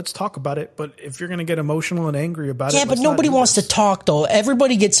 Let's talk about it. But if you're going to get emotional and angry about it. Yeah, but nobody wants to talk, though.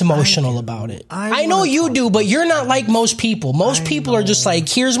 Everybody gets emotional about it. I know you do, but you're not like most people. Most people are just like,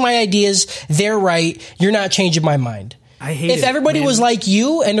 here's my ideas. They're right. You're not changing my mind. I hate it. If everybody was like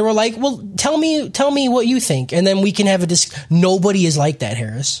you and they were like, well, tell me what you think. And then we can have a Nobody is like that,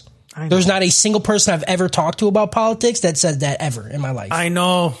 Harris. There's not a single person I've ever talked to about politics that said that ever in my life. I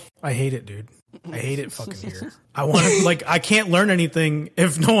know. I hate it, dude. I hate it fucking here. I want to, like, I can't learn anything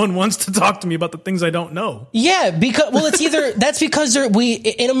if no one wants to talk to me about the things I don't know. Yeah, that's because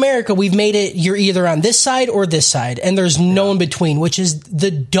in America, we've made it, you're either on this side or this side, and there's no in between, which is the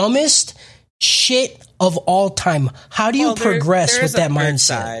dumbest shit of all time. How do you progress with that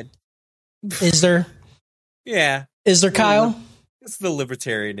mindset? Is there? Yeah. Is there, Kyle? It's the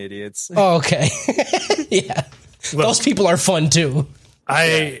libertarian idiots. Oh, okay. Yeah. Look, those people are fun too.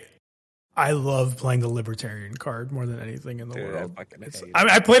 I love playing the libertarian card more than anything in the world.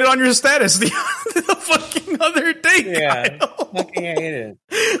 I played it on your status the fucking other day. Yeah, Kyle. fucking hate it.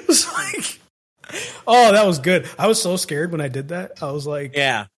 It was like, oh, that was good. I was so scared when I did that. I was like,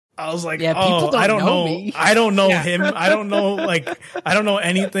 yeah, oh, I don't know. Me. I don't know him. I don't know. Like, I don't know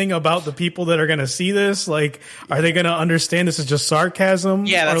anything about the people that are going to see this. Like, are they going to understand this is just sarcasm?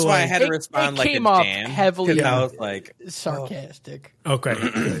 Yeah, that's why I had to respond like came a off jam. Heavily, I was like sarcastic. Okay,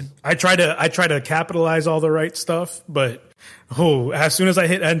 good. I try to capitalize all the right stuff, but as soon as I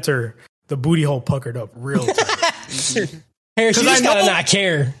hit enter, the booty hole puckered up real tight. Harris, you just gotta not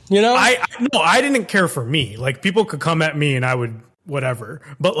care. You know, I didn't care for me. Like, people could come at me and I would. Whatever,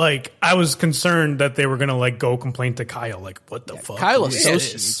 but like I was concerned that they were gonna like go complain to Kyle, like, what the fuck? Kyle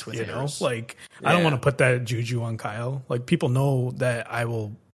associates with, you know, like I don't want to put that juju on Kyle. Like, people know that I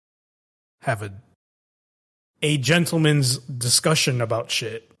will have a gentleman's discussion about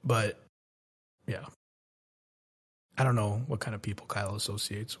shit, but yeah, I don't know what kind of people Kyle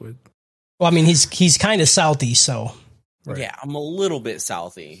associates with. Well, I mean, he's kind of Southy, so. Right. Yeah, I'm a little bit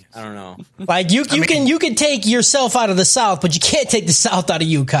Southy. I don't know. Like you can take yourself out of the South, but you can't take the South out of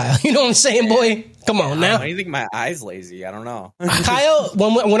you, Kyle. You know what I'm saying, boy? Come on now. I think my eye's lazy. I don't know. Kyle,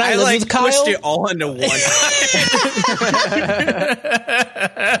 when I lived with Kyle, pushed it all into one eye.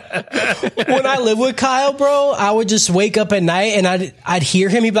 When I lived with Kyle, bro, I would just wake up at night and I'd hear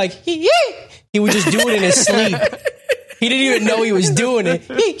him. He'd be like, yee. He would just do it in his sleep. He didn't even know he was doing it.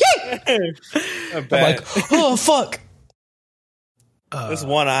 I'm like, oh fuck. This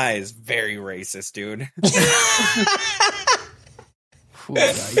one eye is very racist, dude.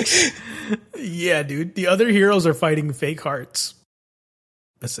 Yeah, dude. The other heroes are fighting fake hearts.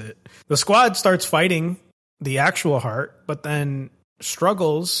 That's it. The squad starts fighting the actual heart, but then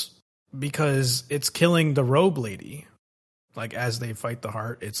struggles because it's killing the robe lady. Like, as they fight the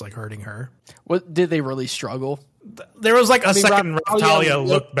heart, it's like hurting her. What did they really struggle? There was like a second Talia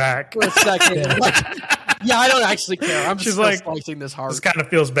look back. For a second. Yeah, I don't actually care. I'm just like slicing this heart. This kind of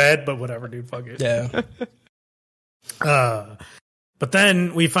feels bad, but whatever, dude. Fuck it. Yeah. But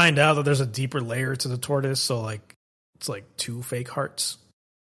then we find out that there's a deeper layer to the tortoise, so like it's like two fake hearts.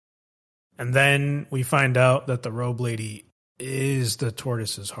 And then we find out that the robe lady is the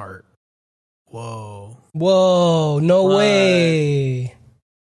tortoise's heart. Whoa, no way.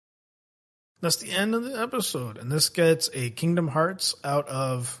 That's the end of the episode, and this gets a Kingdom Hearts out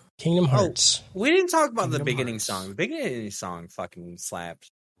of Kingdom Hearts. We didn't talk about the beginning song. The beginning song fucking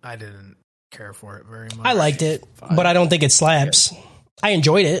slapped. I didn't care for it very much. I liked it, but I don't think it slaps. I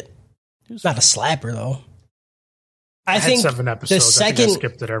enjoyed it. It's not a slapper though. I think 7 episodes. I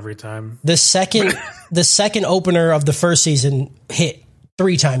skipped it every time. The second opener of the first season hit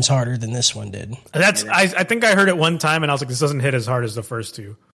 3 times harder than this one did. I think I heard it one time and I was like, this doesn't hit as hard as the first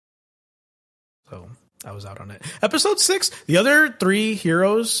 2. So I was out on it. Episode 6, the other 3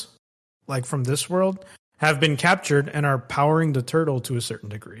 heroes like from this world, have been captured and are powering the turtle to a certain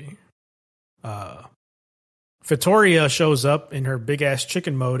degree. Vittoria shows up in her big ass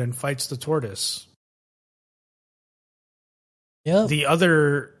chicken mode and fights the tortoise. Yep. The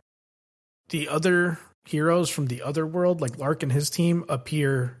other heroes from the other world, like Lark and his team,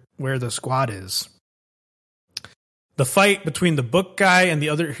 appear where the squad is. The fight between the book guy and the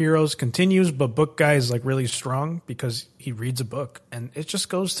other heroes continues, but book guy is like really strong because he reads a book, and it just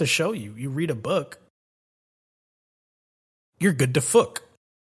goes to show you read a book, you're good to fuck.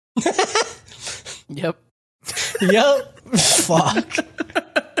 Yep. Yep. Fuck.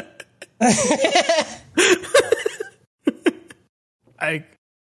 I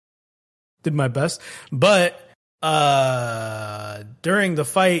did my best, but during the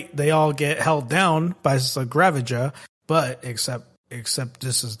fight, they all get held down by Sagravija. But except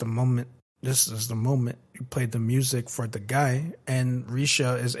this is the moment. This is the moment you played the music for the guy, and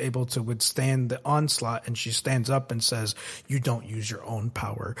Risha is able to withstand the onslaught, and she stands up and says, "You don't use your own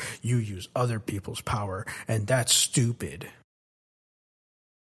power. You use other people's power, and that's stupid."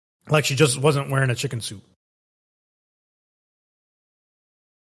 Like she just wasn't wearing a chicken suit.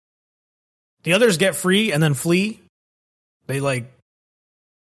 The others get free and then flee. They like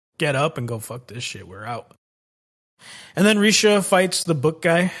get up and go, fuck this shit, we're out. And then Risha fights the book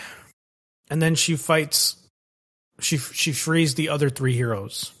guy. And then she frees the other three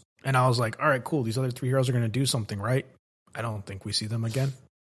heroes. And I was like, all right, cool. These other three heroes are going to do something, right? I don't think we see them again.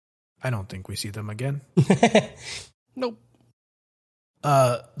 Nope.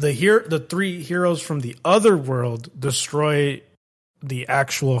 The three heroes from the other world destroy the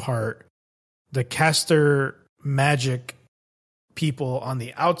actual heart. The caster magic people on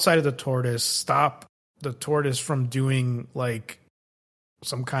the outside of the tortoise stop the tortoise from doing like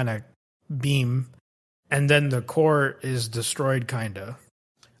some kind of beam, and then the core is destroyed, kinda.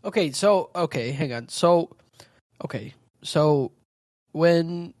 Hang on. So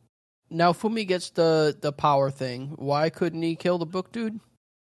when Naofumi gets the power thing, why couldn't he kill the book dude?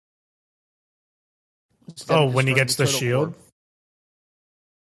 When he gets the shield?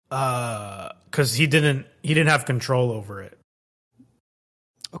 Because he didn't have control over it.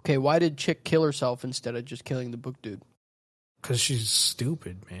 Okay, why did Chick kill herself instead of just killing the book dude? Because she's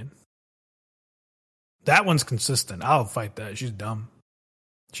stupid, man. That one's consistent. I'll fight that. She's dumb.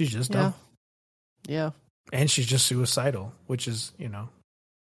 She's just dumb. Yeah. And she's just suicidal, which is,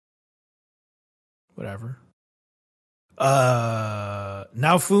 whatever.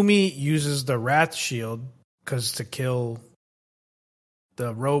 Naofumi uses the Wrath Shield to kill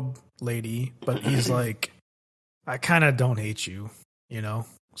the robe lady, but he's like, I kind of don't hate you,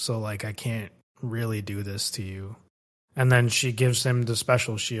 so like I can't really do this to you. And then she gives him the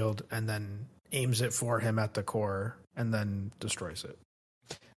special shield and then aims it for him at the core and then destroys it.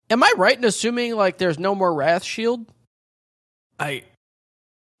 Am I right in assuming like there's no more Wrath Shield?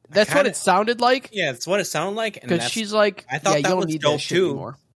 That's what it sounded like. Yeah, that's what it sounded like. Because she's like, I thought that was dope too.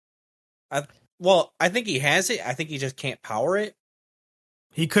 Anymore. I think he has it. I think he just can't power it.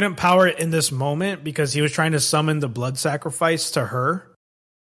 He couldn't power it in this moment because he was trying to summon the blood sacrifice to her,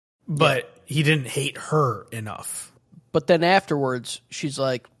 but he didn't hate her enough. But then afterwards, she's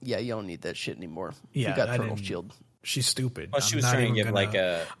like, yeah, you don't need that shit anymore. Yeah, you got Turtle Shield. She's stupid. Well, she was trying to give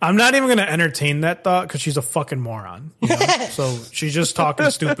I'm not even going to entertain that thought because she's a fucking moron. So she's just talking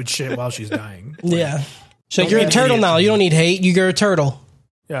stupid shit while she's dying. Yeah. So you're a turtle now. You don't need hate. You're a turtle.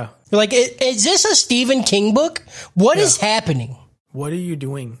 Yeah. You're like, is this a Stephen King book? What is happening? What are you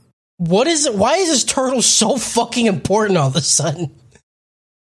doing? Why is this turtle so fucking important all of a sudden?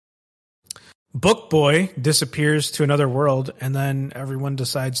 Book Boy disappears to another world, and then everyone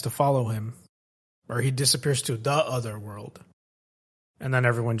decides to follow him. Or he disappears to the other world. And then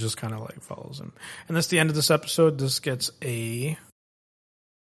everyone just kind of like follows him. And that's the end of this episode. This gets I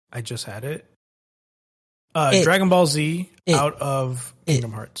just had it. Dragon Ball Z out of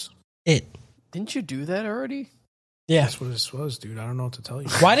Kingdom Hearts. Didn't you do that already? Yeah. That's what this was, dude. I don't know what to tell you.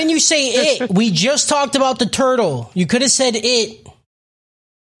 Why didn't you say it? We just talked about the turtle. You could have said it.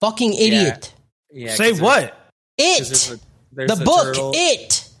 Fucking idiot. Yeah, say what? It. The book. Turtle.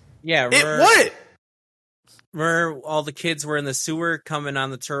 It. Yeah. What? Remember all the kids were in the sewer coming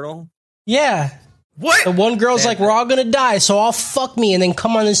on the turtle? Yeah. What? The one girl's like, we're all going to die, so I'll fuck me and then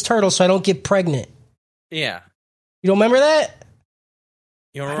come on this turtle so I don't get pregnant. Yeah. You don't remember that?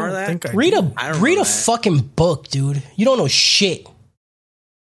 You don't remember that? Read a fucking book, dude. You don't know shit.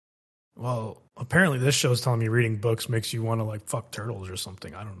 Well, apparently this show's telling me reading books makes you want to like fuck turtles or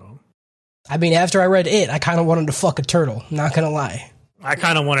something. I don't know. I mean, after I read it, I kind of wanted to fuck a turtle. Not going to lie. I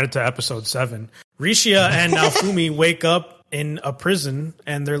kind of wanted to episode 7. Risha and Naofumi wake up in a prison,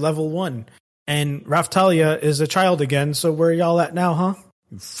 and they're level 1. And Raftalia is a child again, so where y'all at now, huh?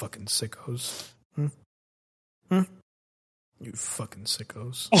 You fucking sickos. You fucking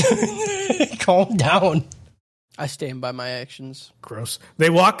sickos. Calm down. I stand by my actions. Gross. They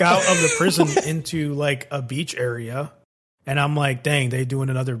walk out of the prison into like a beach area, and I'm like, dang, they doing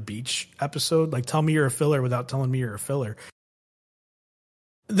another beach episode? Like, tell me you're a filler without telling me you're a filler.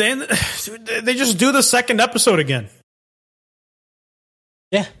 Then they just do the second episode again.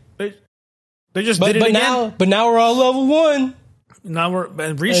 Yeah. They just did it again. But now we're all level 1. Now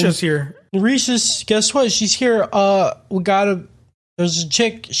and Risha's here. Risha's, guess what? She's here. There's a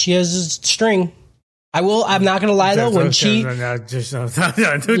chick. She has a string. I'm not gonna lie though. Hold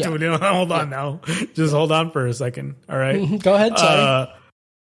on now. Just hold on for a second. All right. Go ahead. Sorry.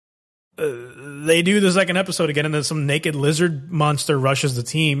 They do the second episode again, and then some naked lizard monster rushes the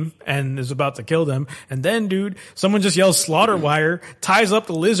team and is about to kill them. And then, dude, someone just yells slaughter wire, ties up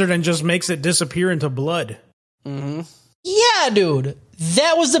the lizard, and just makes it disappear into blood. Mm-hmm. Yeah, dude.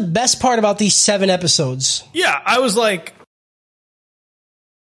 That was the best part about these 7 episodes. Yeah, I was like,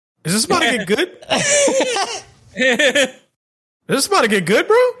 is this about to get good? Is this about to get good,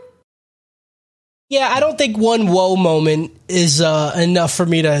 bro? Yeah, I don't think one whoa moment is enough for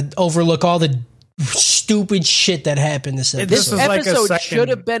me to overlook all the stupid shit that happened this episode. This episode should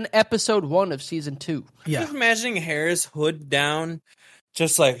have been episode 1 of season 2. Yeah. Just imagining Harris hood down,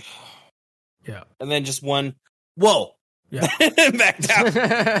 just like, yeah, and then just one, whoa, yeah, back down.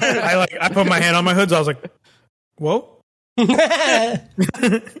 I put my hand on my hoods. I was like, whoa.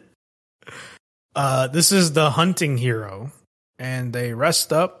 This is the hunting hero, and they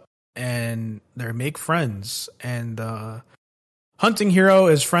rest up and they make friends. And hunting hero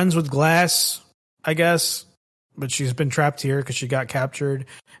is friends with Glass, I guess, but she's been trapped here because she got captured.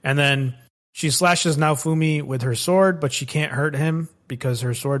 And then she slashes Naofumi with her sword, but she can't hurt him because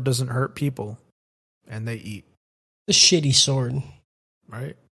her sword doesn't hurt people, and they eat. The shitty sword,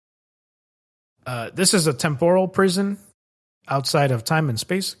 right? This is a temporal prison outside of time and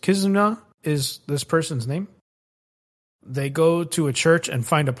space. Kizuna is this person's name. They go to a church and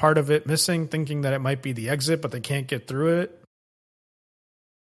find a part of it missing, thinking that it might be the exit, but they can't get through it.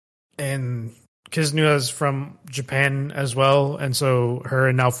 And Kizuna is from Japan as well, and so her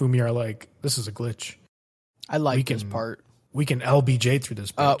and Naofumi are like, this is a glitch. I like this part. We can LBJ through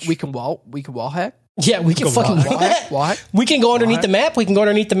this bitch. We can wall hack. Yeah, we can fucking wall hack. What? We can go underneath the map. We can go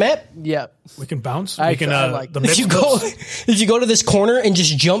underneath the map. Yeah. We can bounce. I We can. like The If you go to this corner and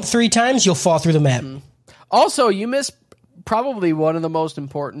just jump 3 times, you'll fall through the map. Mm-hmm. Also, you missed probably one of the most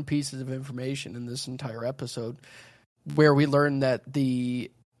important pieces of information in this entire episode, where we learn that the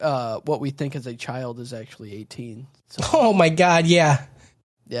what we think is a child is actually 18. So, Oh my god, yeah.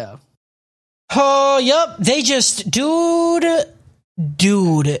 yeah. Oh, yep. They just, dude.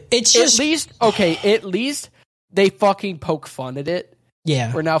 It's just, At least they fucking poke fun at it.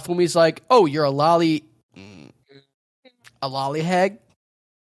 yeah. Where now Fumi's like, "Oh, you're a lollihag."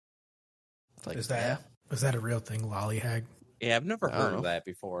 It's like, Is that a real thing, lollihag? Yeah, I've never I don't heard know. of that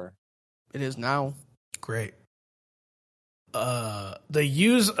before. It is now. Great. They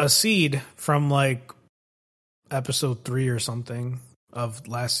use a seed from like episode 3 or something of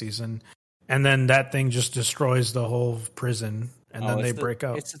last season, and then that thing just destroys the whole prison, and then they break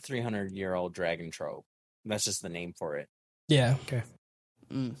out. It's a 300-year-old dragon trope. That's just the name for it. Yeah. Okay.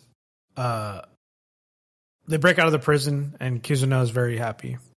 Mm. They break out of the prison, and Kizuna is very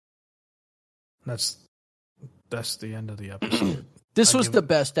happy. That's the end of the episode. This was the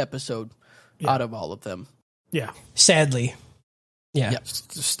best episode Yeah. out of all of them. Yeah. Sadly. Yeah.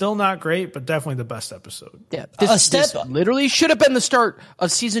 Still not great, but definitely the best episode. Yeah, A this step- literally should have been the start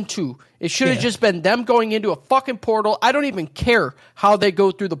of season 2. It should have Yeah. just been them going into a fucking portal. I don't even care how they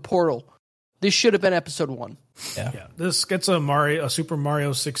go through the portal. This should have been episode 1. Yeah. This gets a Super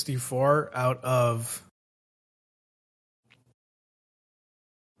Mario 64 out of.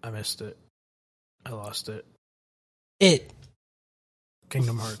 I missed it. I lost it.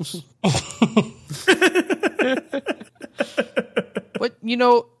 Kingdom Hearts. But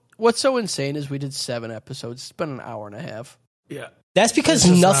what's so insane is we did 7 episodes. It's been an hour and a half. Yeah. That's because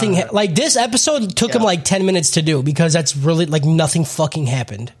It's just nothing, not- like this episode took them like 10 minutes to do because that's really like nothing fucking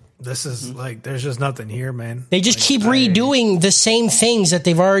happened. This is like, there's just nothing here, man. They just Like, keep redoing the same things that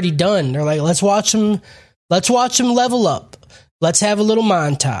they've already done. They're like, let's watch them level up. Let's have a little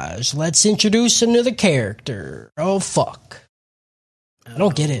montage. Let's introduce another character. Oh, fuck. I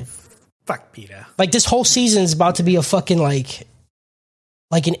don't get it. Fuck Peter. Like this whole season is about to be a fucking like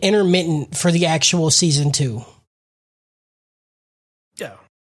an intermittent for the actual season 2. Yeah.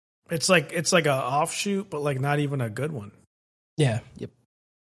 It's like a offshoot, but like not even a good one. Yeah.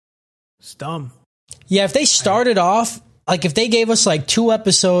 It's dumb. Yeah, if they started off, like if they gave us like 2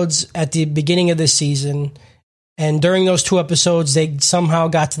 episodes at the beginning of this season, and during those 2 episodes they somehow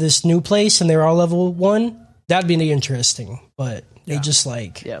got to this new place and they're all level 1, that'd be interesting. But they just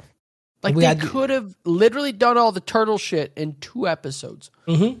like... Yeah. Like we they had- could have literally done all the turtle shit in 2 episodes.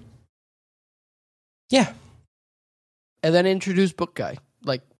 Mm-hmm. Yeah. And then introduce Book Guy.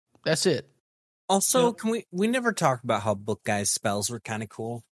 Like, that's it. Also, can we never talk about how Book Guy's spells were kind of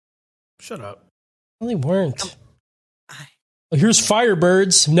cool? Shut up. Well, they weren't. Oh, here's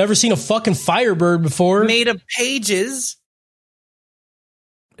Firebirds. Never seen a fucking Firebird before. Made of pages.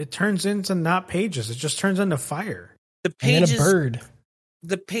 It turns into not pages. It just turns into fire. The And then pages, a bird.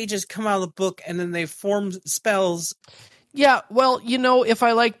 the pages come out of the book, and then they form spells. Yeah, well, you know, if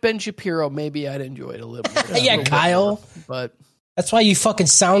I like Ben Shapiro, maybe I'd enjoy it a little more. Yeah, A little bit Kyle. more, but That's why you fucking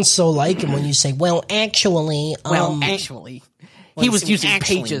sound so like him when you say, well, actually, actually, he was using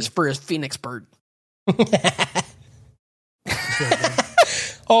pages for his Phoenix Bird.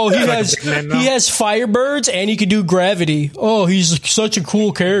 oh, he like a has big man now. he has Firebirds and he can do gravity. Oh, he's such a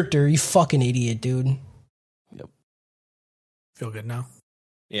cool character. You fucking idiot, dude. Feel good now?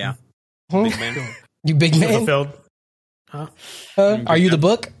 Yeah. Huh? Big man. You big man. Fulfilled? Huh? Are you the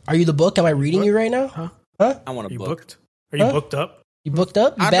book? Are you the book? Am I reading you right now? Huh? I want Are a you book. booked? Are you Huh? booked up? You booked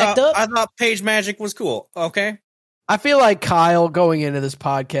up? You I backed thought, up? I thought page magic was cool. Okay. I feel like Kyle going into this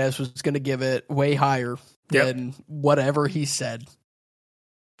podcast was going to give it way higher than whatever he said.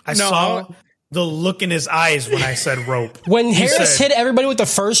 I No. saw the look in his eyes when I said rope. When He Harris said- hit everybody with the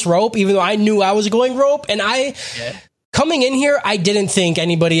first rope, even though I knew I was going rope, and coming in here, I didn't think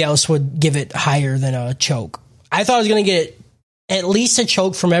anybody else would give it higher than a choke. I thought I was going to get at least a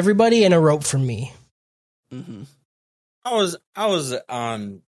choke from everybody and a rope from me. Mm-hmm. I was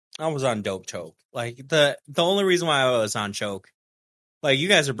on dope choke. Like the only reason why I was on choke, like you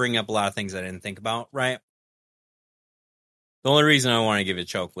guys are bringing up a lot of things I didn't think about, right? The only reason I wanted to give it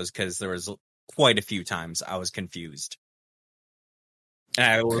choke was because there was quite a few times I was confused. And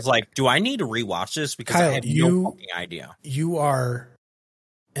I was like, do I need to rewatch this? Because Kyle, I have you- no fucking idea. You are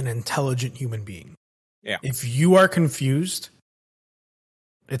an intelligent human being. Yeah. If you are confused,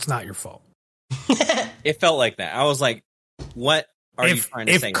 it's not your fault. It felt like that. I was like, what are you If trying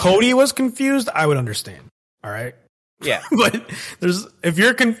to say? Cody was confused, I would understand. All right. Yeah. But if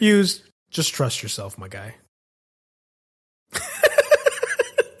you're confused, just trust yourself, my guy.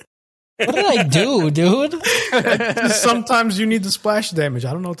 What did I do, dude? Sometimes you need the splash damage.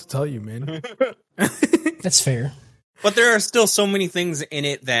 I don't know what to tell you, man. That's fair. But there are still so many things in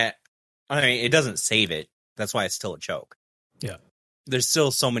it that, I mean, it doesn't save it. That's why it's still a choke. Yeah. There's still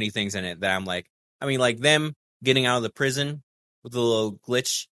so many things in it that I'm like, I mean, like them getting out of the prison with the little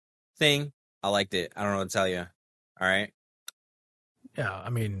glitch thing. I liked it. I don't know what to tell you. All right. Yeah, I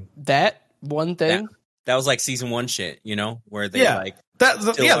mean, That one thing. That was like season 1 shit, you know, where they Yeah. like, the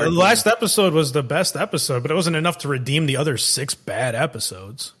Still the arguing. last episode was the best episode, but it wasn't enough to redeem the other 6 bad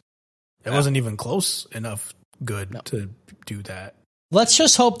episodes. It wasn't even close enough good to do that. Let's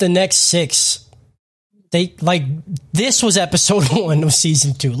just hope the next 6, they like this was episode 1 of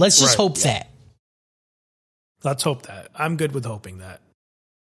season 2. Let's just Right. hope that. Let's hope that. I'm good with hoping that.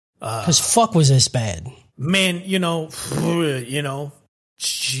 Because fuck was this bad. Man,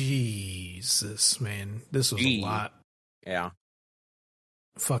 Jesus, man, this was a Gee. lot. yeah.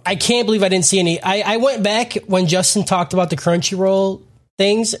 Fuck. I can't believe I didn't see any. I went back when Justin talked about the Crunchyroll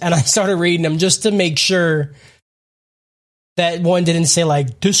things and I started reading them just to make sure that one didn't say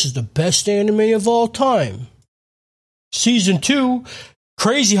like, this is the best anime of all time. Season 2,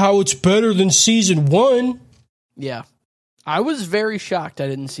 crazy how it's better than season 1. Yeah. I was very shocked I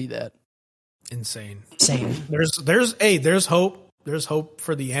didn't see that. Insane. Same. There's hope. There's hope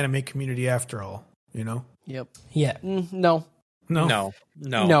for the anime community after all. You know? Yep. Yeah. No. No.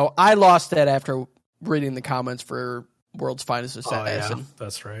 No. I lost that after reading the comments for World's Finest Oh yeah, Assassin.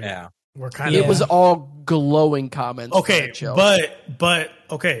 that's right. Yeah. We're kind It of was all glowing comments. for okay, that show. but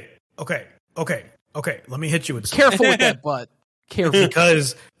okay. Let me hit you with something. Careful with that butt. Careful.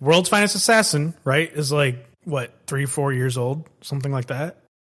 Because World's Finest Assassin, right, is like what 3-4 years old, something like that.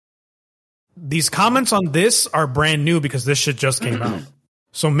 These comments on this are brand new because this shit just came out.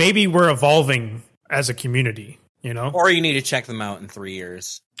 So maybe we're evolving as a community, you know? Or you need to check them out in 3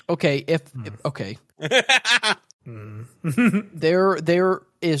 years. Okay, okay. Mm. There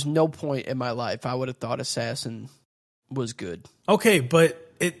is no point in my life I would have thought Assassin was good. Okay,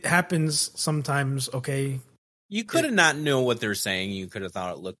 but it happens sometimes, okay? You could have not known what they're saying. You could have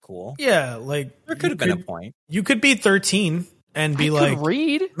thought it looked cool. Yeah, like There could have been a point. you could be 13 and be I like, could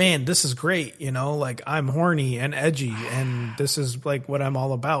read. man, this is great. You know, like I'm horny and edgy, and this is like what I'm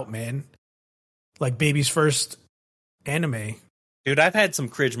all about, man. Like baby's first anime. Dude, I've had some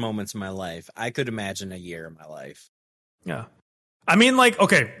cringe moments in my life. I could imagine a year in my life. Yeah. I mean, like,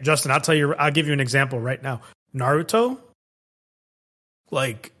 okay, Justin, I'll give you an example right now. Naruto,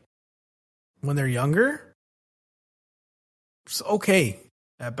 like, when they're younger, it's okay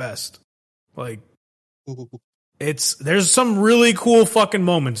at best. Like, there's some really cool fucking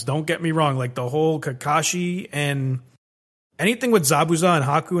moments. Don't get me wrong. Like the whole Kakashi and anything with Zabuza and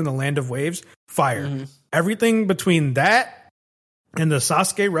Haku in the Land of Waves, fire. Mm-hmm. Everything between that and the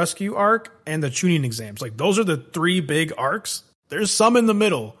Sasuke rescue arc and the Chunin exams, like those are the three big arcs. There's some in the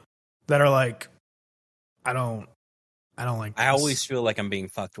middle that are like, I don't like this. I always feel like I'm being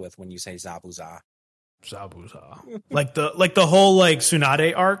fucked with when you say Zabuza. like the whole like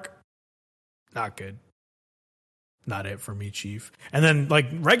Tsunade arc, not good. Not it for me, Chief. And then like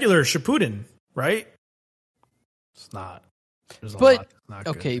regular Shippuden, right? It's not. There's a lot that's not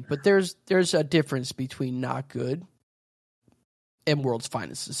Okay, good. but there's a difference between not good and World's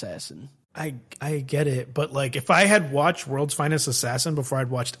Finest Assassin. I get it, but like if I had watched World's Finest Assassin before I'd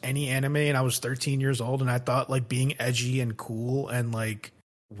watched any anime and I was 13 years old and I thought like being edgy and cool and like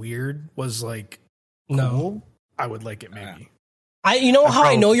weird was like cool, No. I would like it maybe. I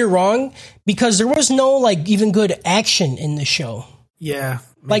know you're wrong? Because there was no like even good action in the show. Yeah.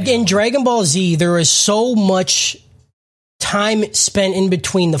 Like maybe. in Dragon Ball Z, there is so much time spent in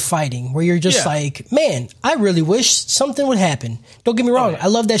between the fighting where you're just like, man, I really wish something would happen. Don't get me wrong. I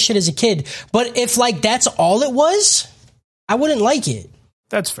love that shit as a kid. But if like that's all it was, I wouldn't like it.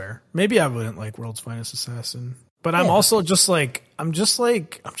 That's fair. Maybe I wouldn't like World's Finest Assassin. But I'm also just like, I'm just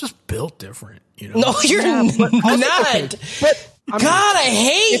built different, you know? No, you're not. But God, I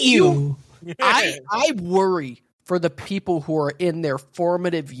hate you. I worry for the people who are in their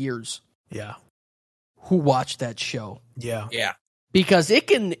formative years Yeah. who watch that show. Yeah. Yeah. Because it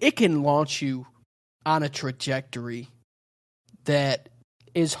can launch you on a trajectory that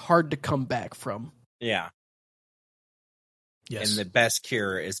is hard to come back from. Yeah. Yes. And the best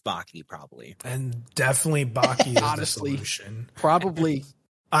cure is Baki, probably. And definitely Baki is Honestly. the solution. Probably.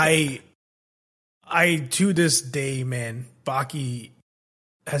 I to this day, man, Baki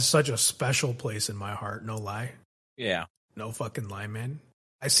has such a special place in my heart. No lie. Yeah. No fucking lie, man.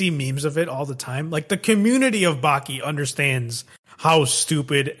 I see memes of it all the time. Like the community of Baki understands how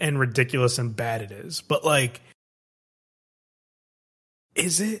stupid and ridiculous and bad it is. But like,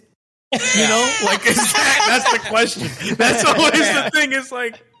 is it? You know, like that's the question. That's always the thing. It's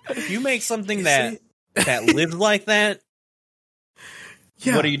like, If you make something Is that lives like that,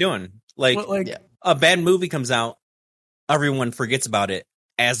 yeah, what are you doing? Like, But, like, Yeah. a bad movie comes out, everyone forgets about it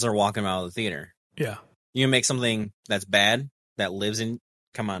as they're walking out of the theater. yeah. You make something that's bad that lives in.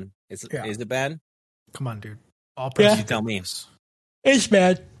 Come on, is it bad? Come on, dude. All Yeah. praise You tell me. It's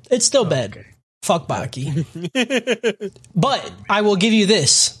bad. It's still bad. Okay. Fuck Baki. But I will give you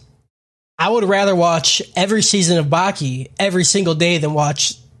this. I would rather watch every season of Baki every single day than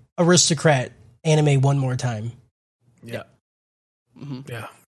watch Aristocrat anime one more time. Yeah. Mhm. Yeah.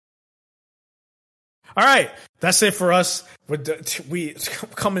 All right, that's it for us. We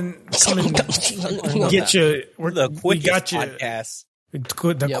come and get you. We're the we quickest got you. podcast.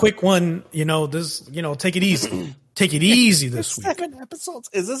 The Yep. quick one. You know this. You know, take it easy. Take it easy this week. 7 episodes.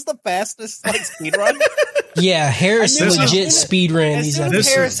 Is this the fastest like speed run? Yeah, Harris I knew legit it. speedran As these soon as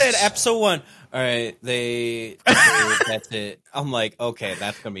This Harris is- said episode 1, all right, that's it. I'm like, okay,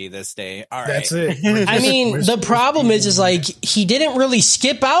 that's gonna be this day. All right, That's it. I mean, the problem is like he didn't really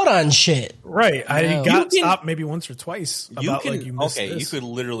skip out on shit. right. I No. got You can- stopped maybe once or twice You about can like you missed you this. could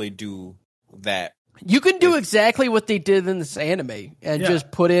literally do that. You can do exactly what they did in this anime and Yeah.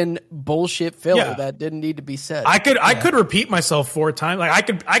 just put in bullshit filler Yeah. that didn't need to be said. I could repeat myself 4 times.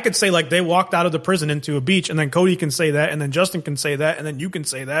 Like I could say like they walked out of the prison into a beach, and then Cody can say that, and then Justin can say that, and then you can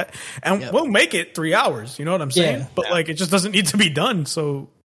say that, and Yep. we'll make it 3 hours. You know what I'm saying? Yeah. But like it just doesn't need to be done. So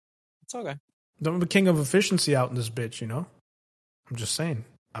It's okay. I'm the king of efficiency out in this bitch. You know, I'm just saying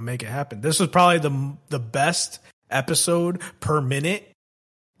I make it happen. This was probably the best episode per minute.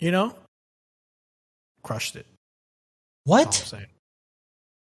 You know, crushed it. That's all I'm What? saying.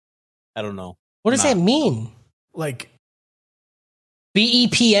 I don't know. What does Nah. that mean? Like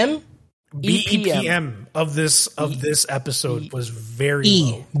BEPM? BEPM of this episode was very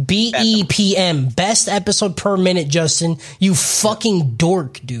E. low. BEPM. Best episode per minute, Justin. You fucking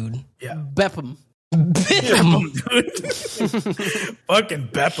dork, dude. Yeah. Bepham. Bepham, Fucking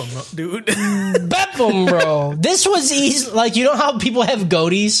Bepham, dude. Bepham, bro. This was easy. Like, you know how people have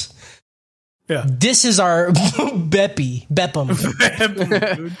goatees? Yeah. This is our Beppum.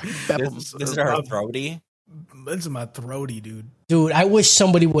 This is our throaty. This is my throaty, dude. Dude, I wish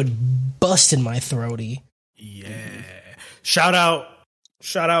somebody would bust in my throaty. Yeah. Shout out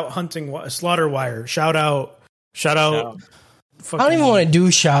Hunting Slaughter Wire. Shout out. I don't even want to do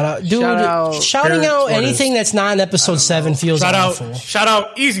shout out. Dude, shouting out anything that's not in episode 7 feels awful. Shout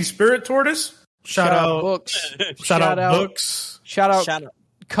out Easy Spirit Tortoise. Shout out Books. Shout out Books. Shout out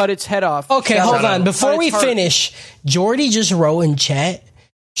Cut Its Head Off. Okay, Shout hold out on. Before Cut we Its Heart. finish, Jordy just wrote in chat.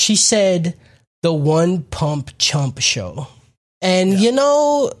 She said the One Pump Chump Show. And you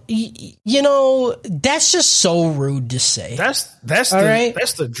know, that's just so rude to say. That's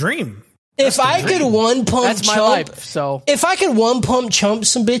the dream. If I could one pump That's my chump, life. So if I could one pump chump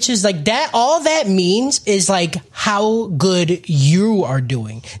some bitches like that, all that means is like how good you are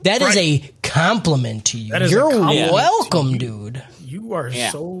doing. That is a compliment to you. That is a You're compliment welcome, to you. dude. You are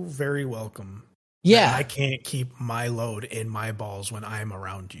so very welcome. Yeah, I can't keep my load in my balls when I'm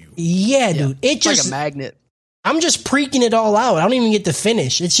around you. yeah, dude. It it's just like a magnet. I'm just preeking it all out. I don't even get to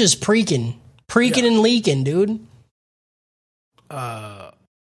finish. It's just preeking and leaking, dude.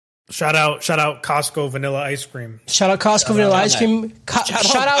 Shout out Costco vanilla ice cream. Shout out Costco vanilla ice cream.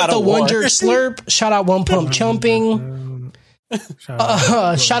 Shout out the One Jerk Slurp. Shout out One Pump Chumping. Shout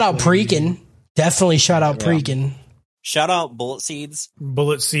out Preakin. Definitely shout out Preakin. Shout out Bullet Seeds.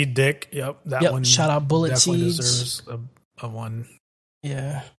 Bullet Seed Dick. Yep, that one. Shout out Bullet definitely Seeds. deserves a one.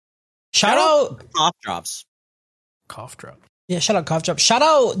 Yeah. Shout out Cough Drops. Cough drop. Yeah, shout out Cough Drop. Shout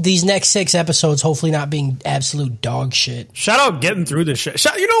out these next 6 episodes hopefully not being absolute dog shit. Shout out getting through this shit.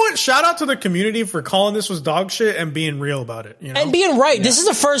 You know what? Shout out to the community for calling this was dog shit and being real about it. You know? And being right. This is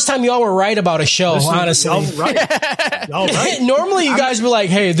the first time y'all were right about a show, honestly. Y'all right. Y'all right. Normally you guys be like,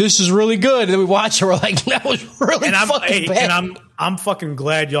 hey, this is really good. And then we watch it, we're like, that was really fucking bad. And I'm fucking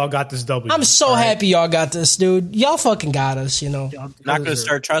glad y'all got this W. I'm so happy y'all got this, dude. Y'all fucking got us, you know. Not going to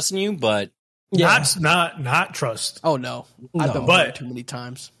start trusting you, but Yeah. Not trust. Oh no, I've been But- burned too many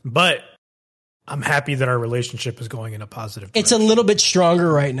times. But I'm happy that our relationship is going in a positive direction. It's a little bit stronger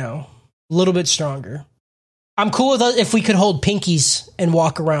right now. A little bit stronger. I'm cool with us if we could hold pinkies and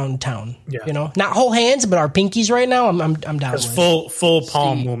walk around town. Yeah. You know, not hold hands, but our pinkies right now. I'm down Because with. full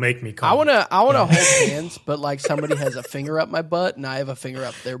palm will make me come. I wanna hold hands, but like somebody has a finger up my butt and I have a finger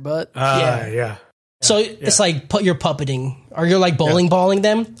up their butt. Yeah. So it's like you're puppeting, or you're like bowling balling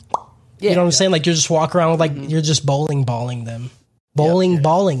them. Yeah, You know what I'm saying? Like you're just walk around with like you're just bowling balling them,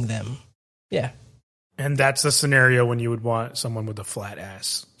 balling them. Yeah. And that's the scenario when you would want someone with a flat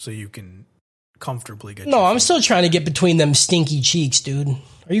ass so you can comfortably get. No, your I'm feet. still trying to get between them stinky cheeks, dude.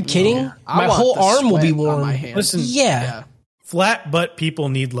 Are you kidding? I My want whole the arm will be sweat on warm. my hands. Listen, Yeah. flat butt people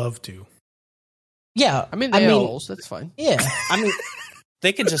need love too. Yeah. I mean, holes. That's fine. Yeah. I mean,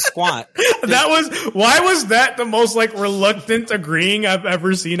 they can just squat. Why was that the most like reluctant agreeing I've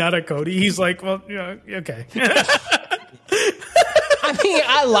ever seen out of Cody? He's like, well, yeah, okay. I mean,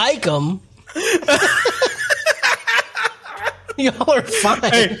 I like them. Y'all are fine.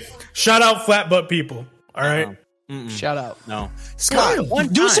 Hey, shout out flat butt people. All right. Shout out. No. Scott,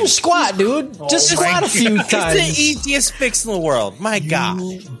 Do some squat, dude. Just squat a few It's the times. easiest fix in the world. My God.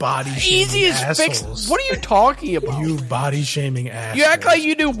 You body shaming Easiest assholes. fix. What are you talking about? You body shaming assholes. You act like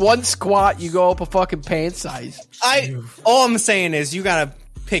you do one squat, you go up a fucking pant size. All I'm saying is you gotta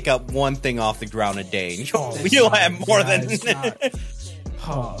pick up one thing off the ground a day. You'll have more than.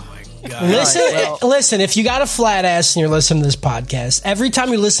 Oh my god. Listen, listen. If you got a flat ass and you're listening to this podcast, every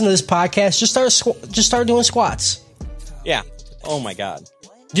time you listen to this podcast, just start doing squats. Yeah. Oh my God.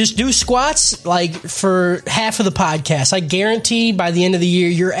 Just do squats like for half of the podcast. I guarantee by the end of the year,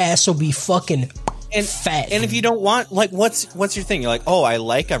 your ass will be fucking fat. And if you don't want, like, what's your thing? You're like, oh, I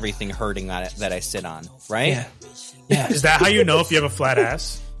like everything hurting that I sit on, right? Yeah. Is that how you know if you have a flat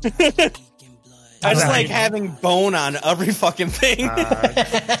ass? I just like having bone on every fucking thing.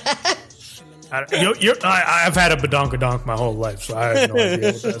 I've had a badonkadonk my whole life, so I have no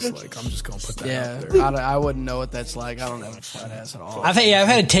idea what that's like. I'm just gonna put that out there. I wouldn't know what that's like. I don't have a flat ass at all. I've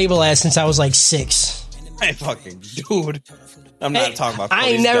had a table ass since I was like 6. Hey, fucking dude. I'm not talking about. I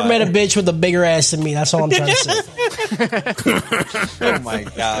ain't never met a bitch with a bigger ass than me. That's all I'm trying to say. Oh my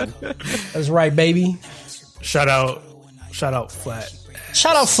God. That's right, baby. Shout out flat.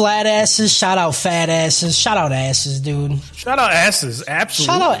 Shout out flat asses. Shout out fat asses. Shout out asses, dude. Shout out asses.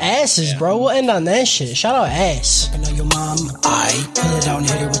 Absolutely. Shout out asses, bro. We'll end on that shit. Shout out ass. I know your mom, I pull it down,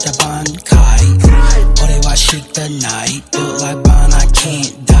 hit her with the bankai. Oh, they watch chic the night. Built like Bon, I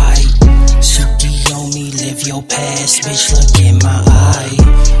can't die. Suki on me, live your past, bitch, look in my eye.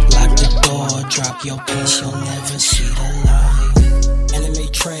 Lock the door, drop your pants, you'll never see the light.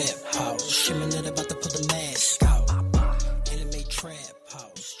 Anime trap house, shimming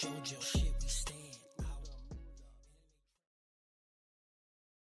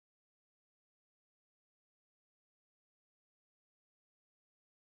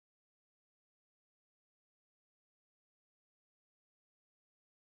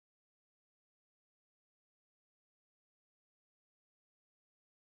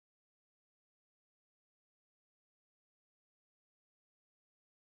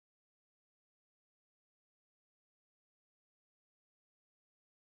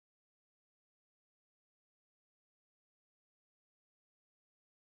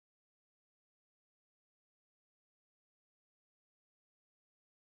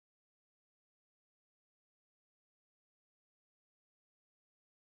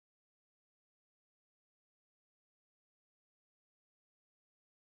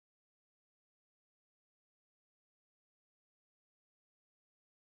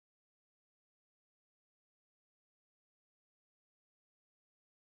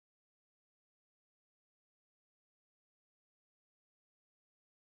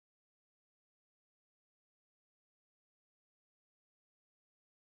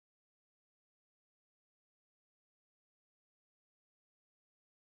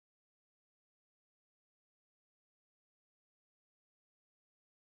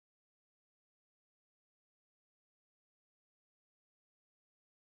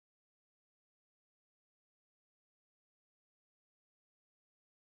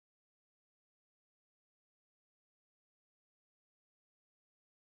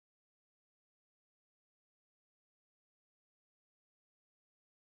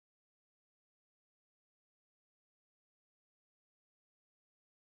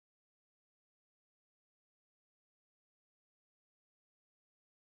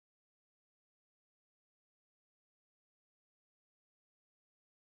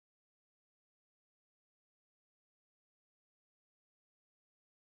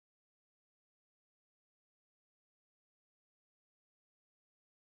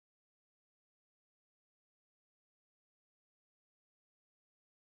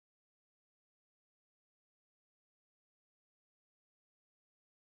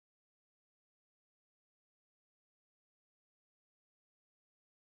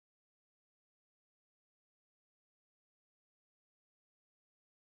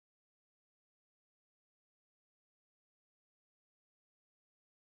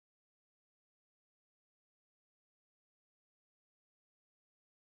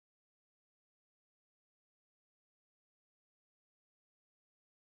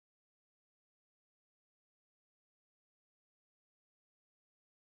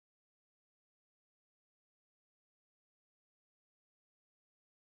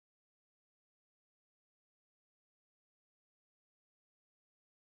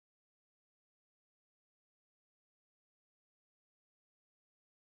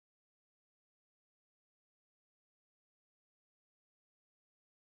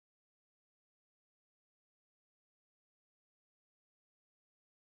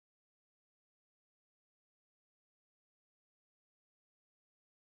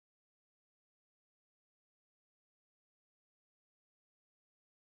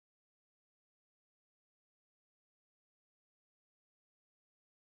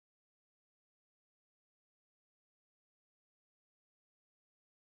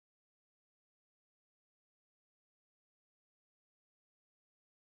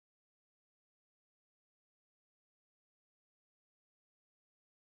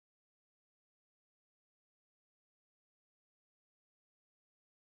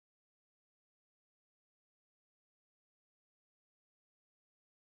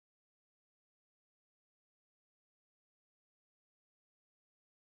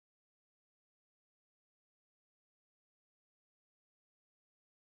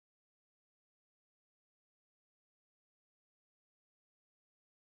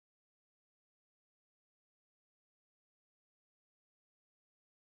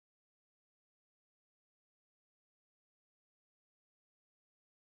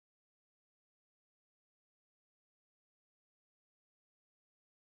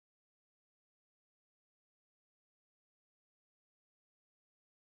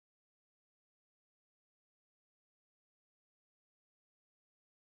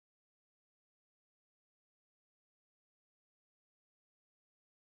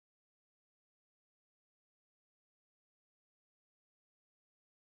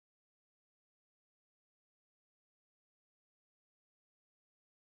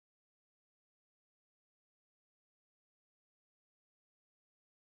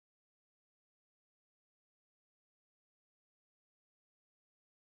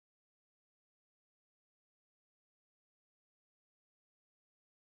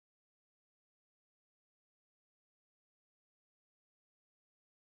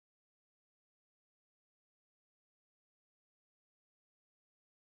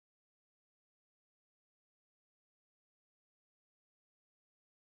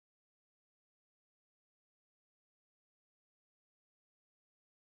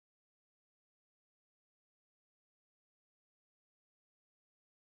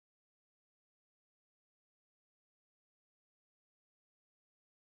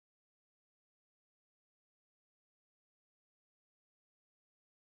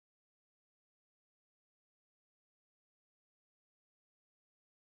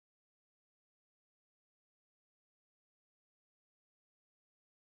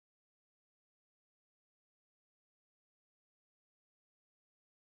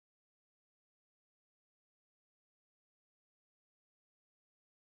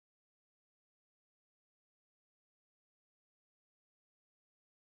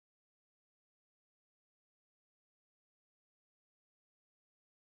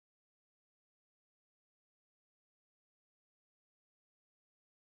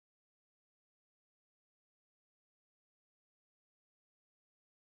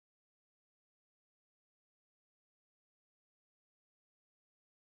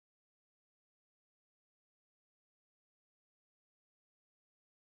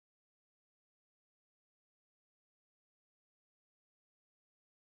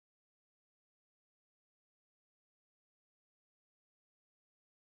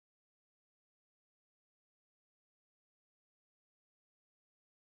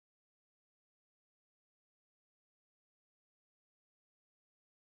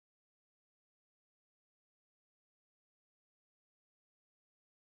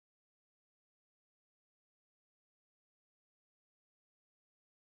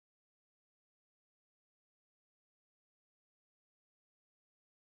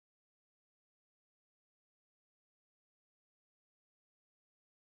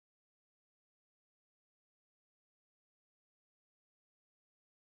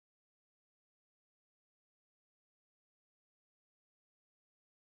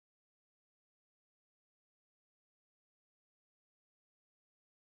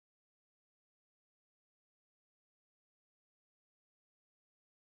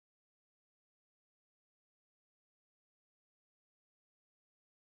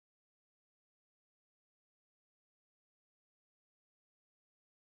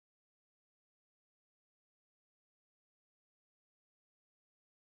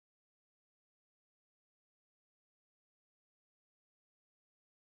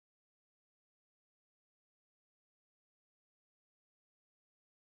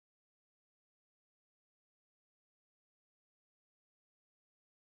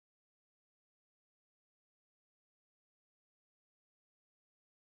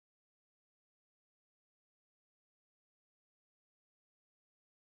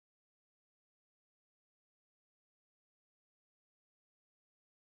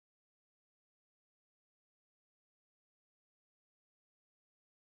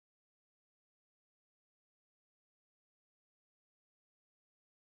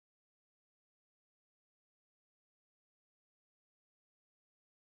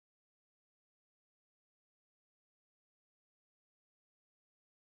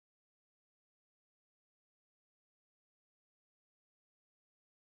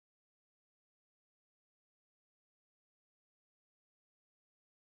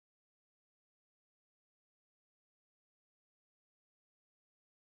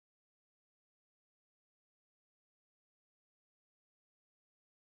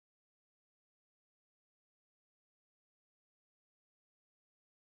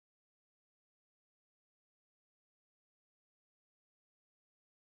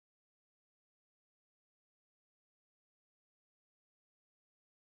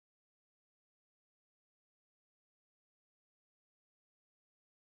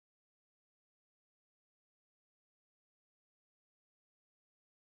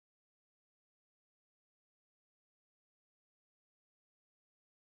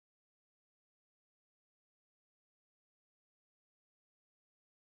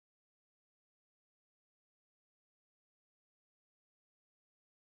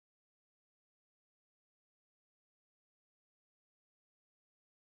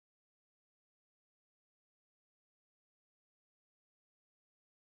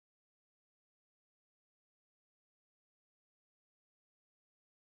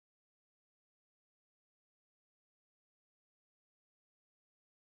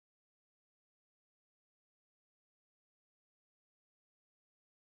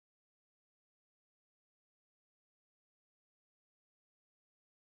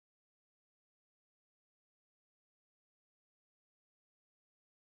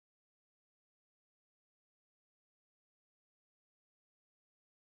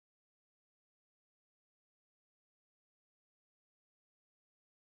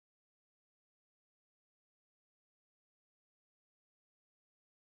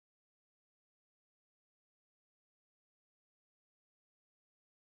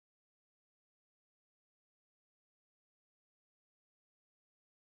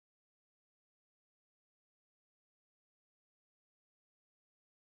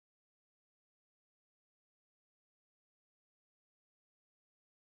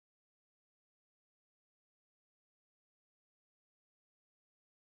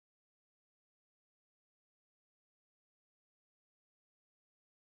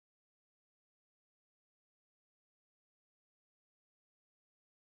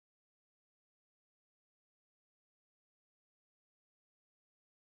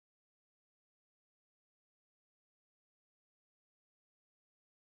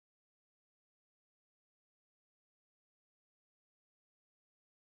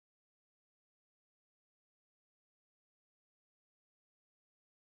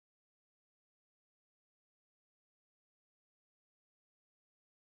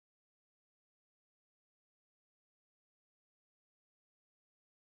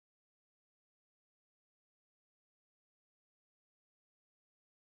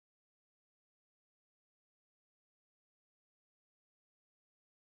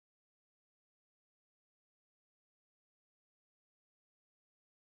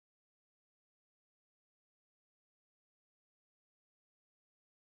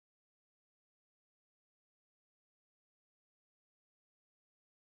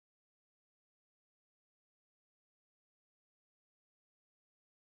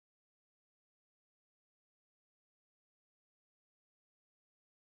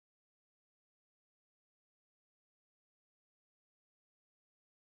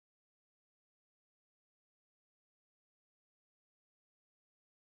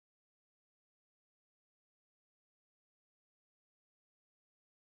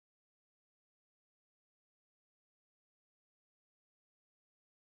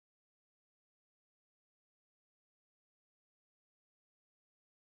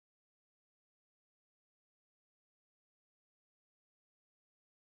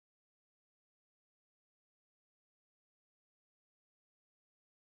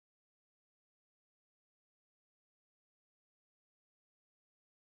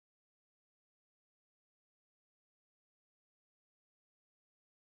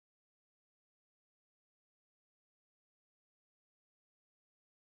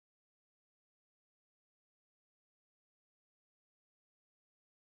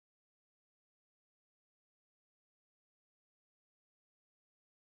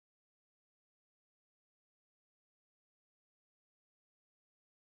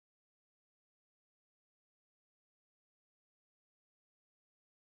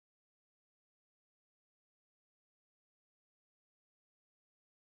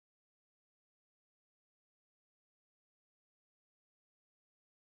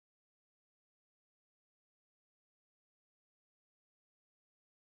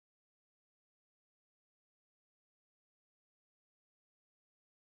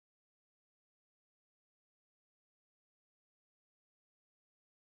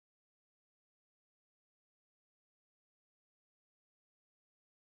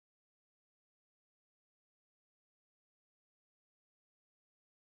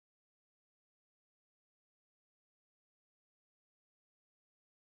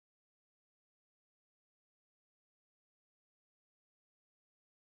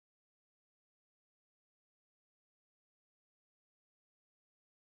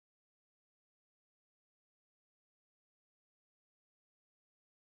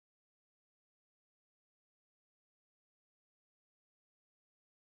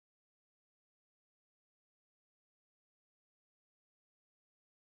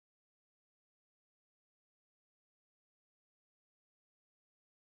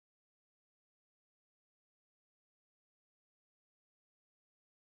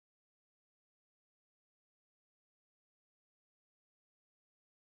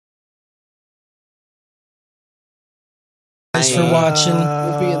guys for watching.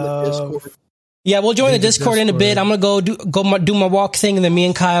 We'll be in the Discord. Yeah, we'll join the Discord in a bit. I'm gonna do my walk thing, and then me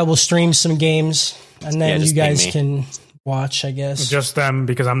and Kyle will stream some games, and then you guys can watch. I guess just them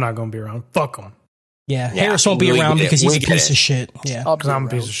because I'm not gonna be around. Fuck them. Yeah, Harris won't be around because he's a piece of shit. Yeah, because I'm a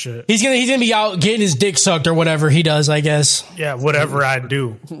piece of shit. He's gonna be out getting his dick sucked or whatever he does. I guess. Yeah, whatever I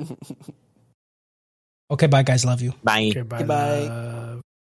do. Okay, bye guys. Love you. Bye. Okay, bye. Goodbye.